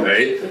and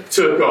lovely.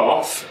 Took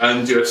off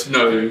and just HS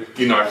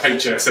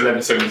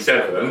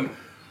 1177.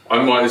 I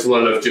might as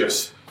well have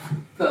just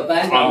put a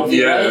band on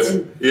your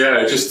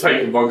head. just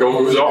taking my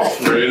goggles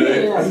off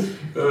really. Yeah.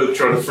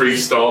 Trying to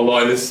freestyle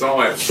line of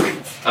sight.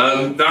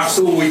 That's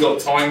all we got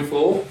time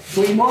for.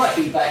 We might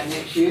be back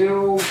next year,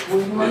 or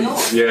we might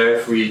not. Yeah,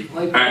 if we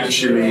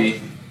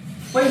actually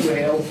We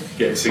will.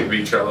 get sick of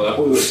each other.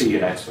 We will see you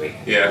next week.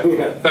 Yeah.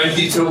 Thank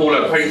you to all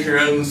our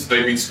Patreons.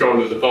 They've been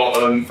scrolling at the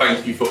bottom.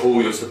 Thank you for all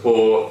your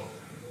support.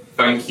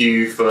 Thank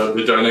you for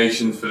the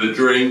donations for the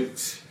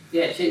drinks.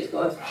 Yeah, cheers,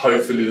 guys.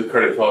 Hopefully the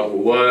credit card will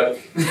work.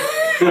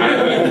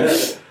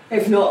 And,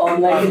 If not,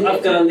 I'm I've leaving.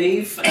 got to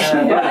leave.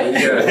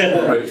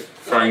 yeah,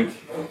 Frank.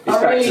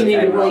 I really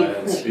need a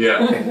week.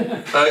 Yeah.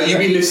 You've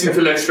been listening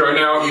to Let's Drone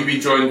Out. You've been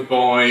joined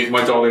by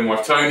my darling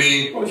wife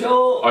Tony.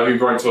 Bonjour. I've been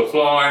Brian to a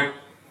Fly.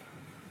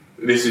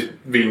 This has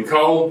been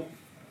Cole,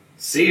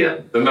 See ya.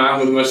 the man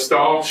with the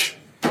moustache,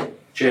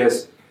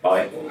 Cheers.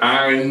 Bye.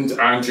 and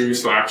Andrew /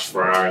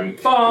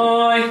 Frank.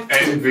 Bye.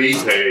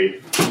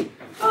 MVP.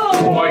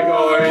 Bye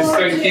guys.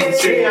 Thank you for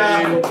tuning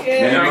in.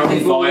 Thank you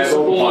for all your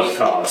Viable support.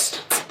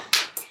 podcast.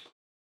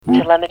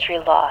 Telemetry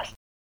lost.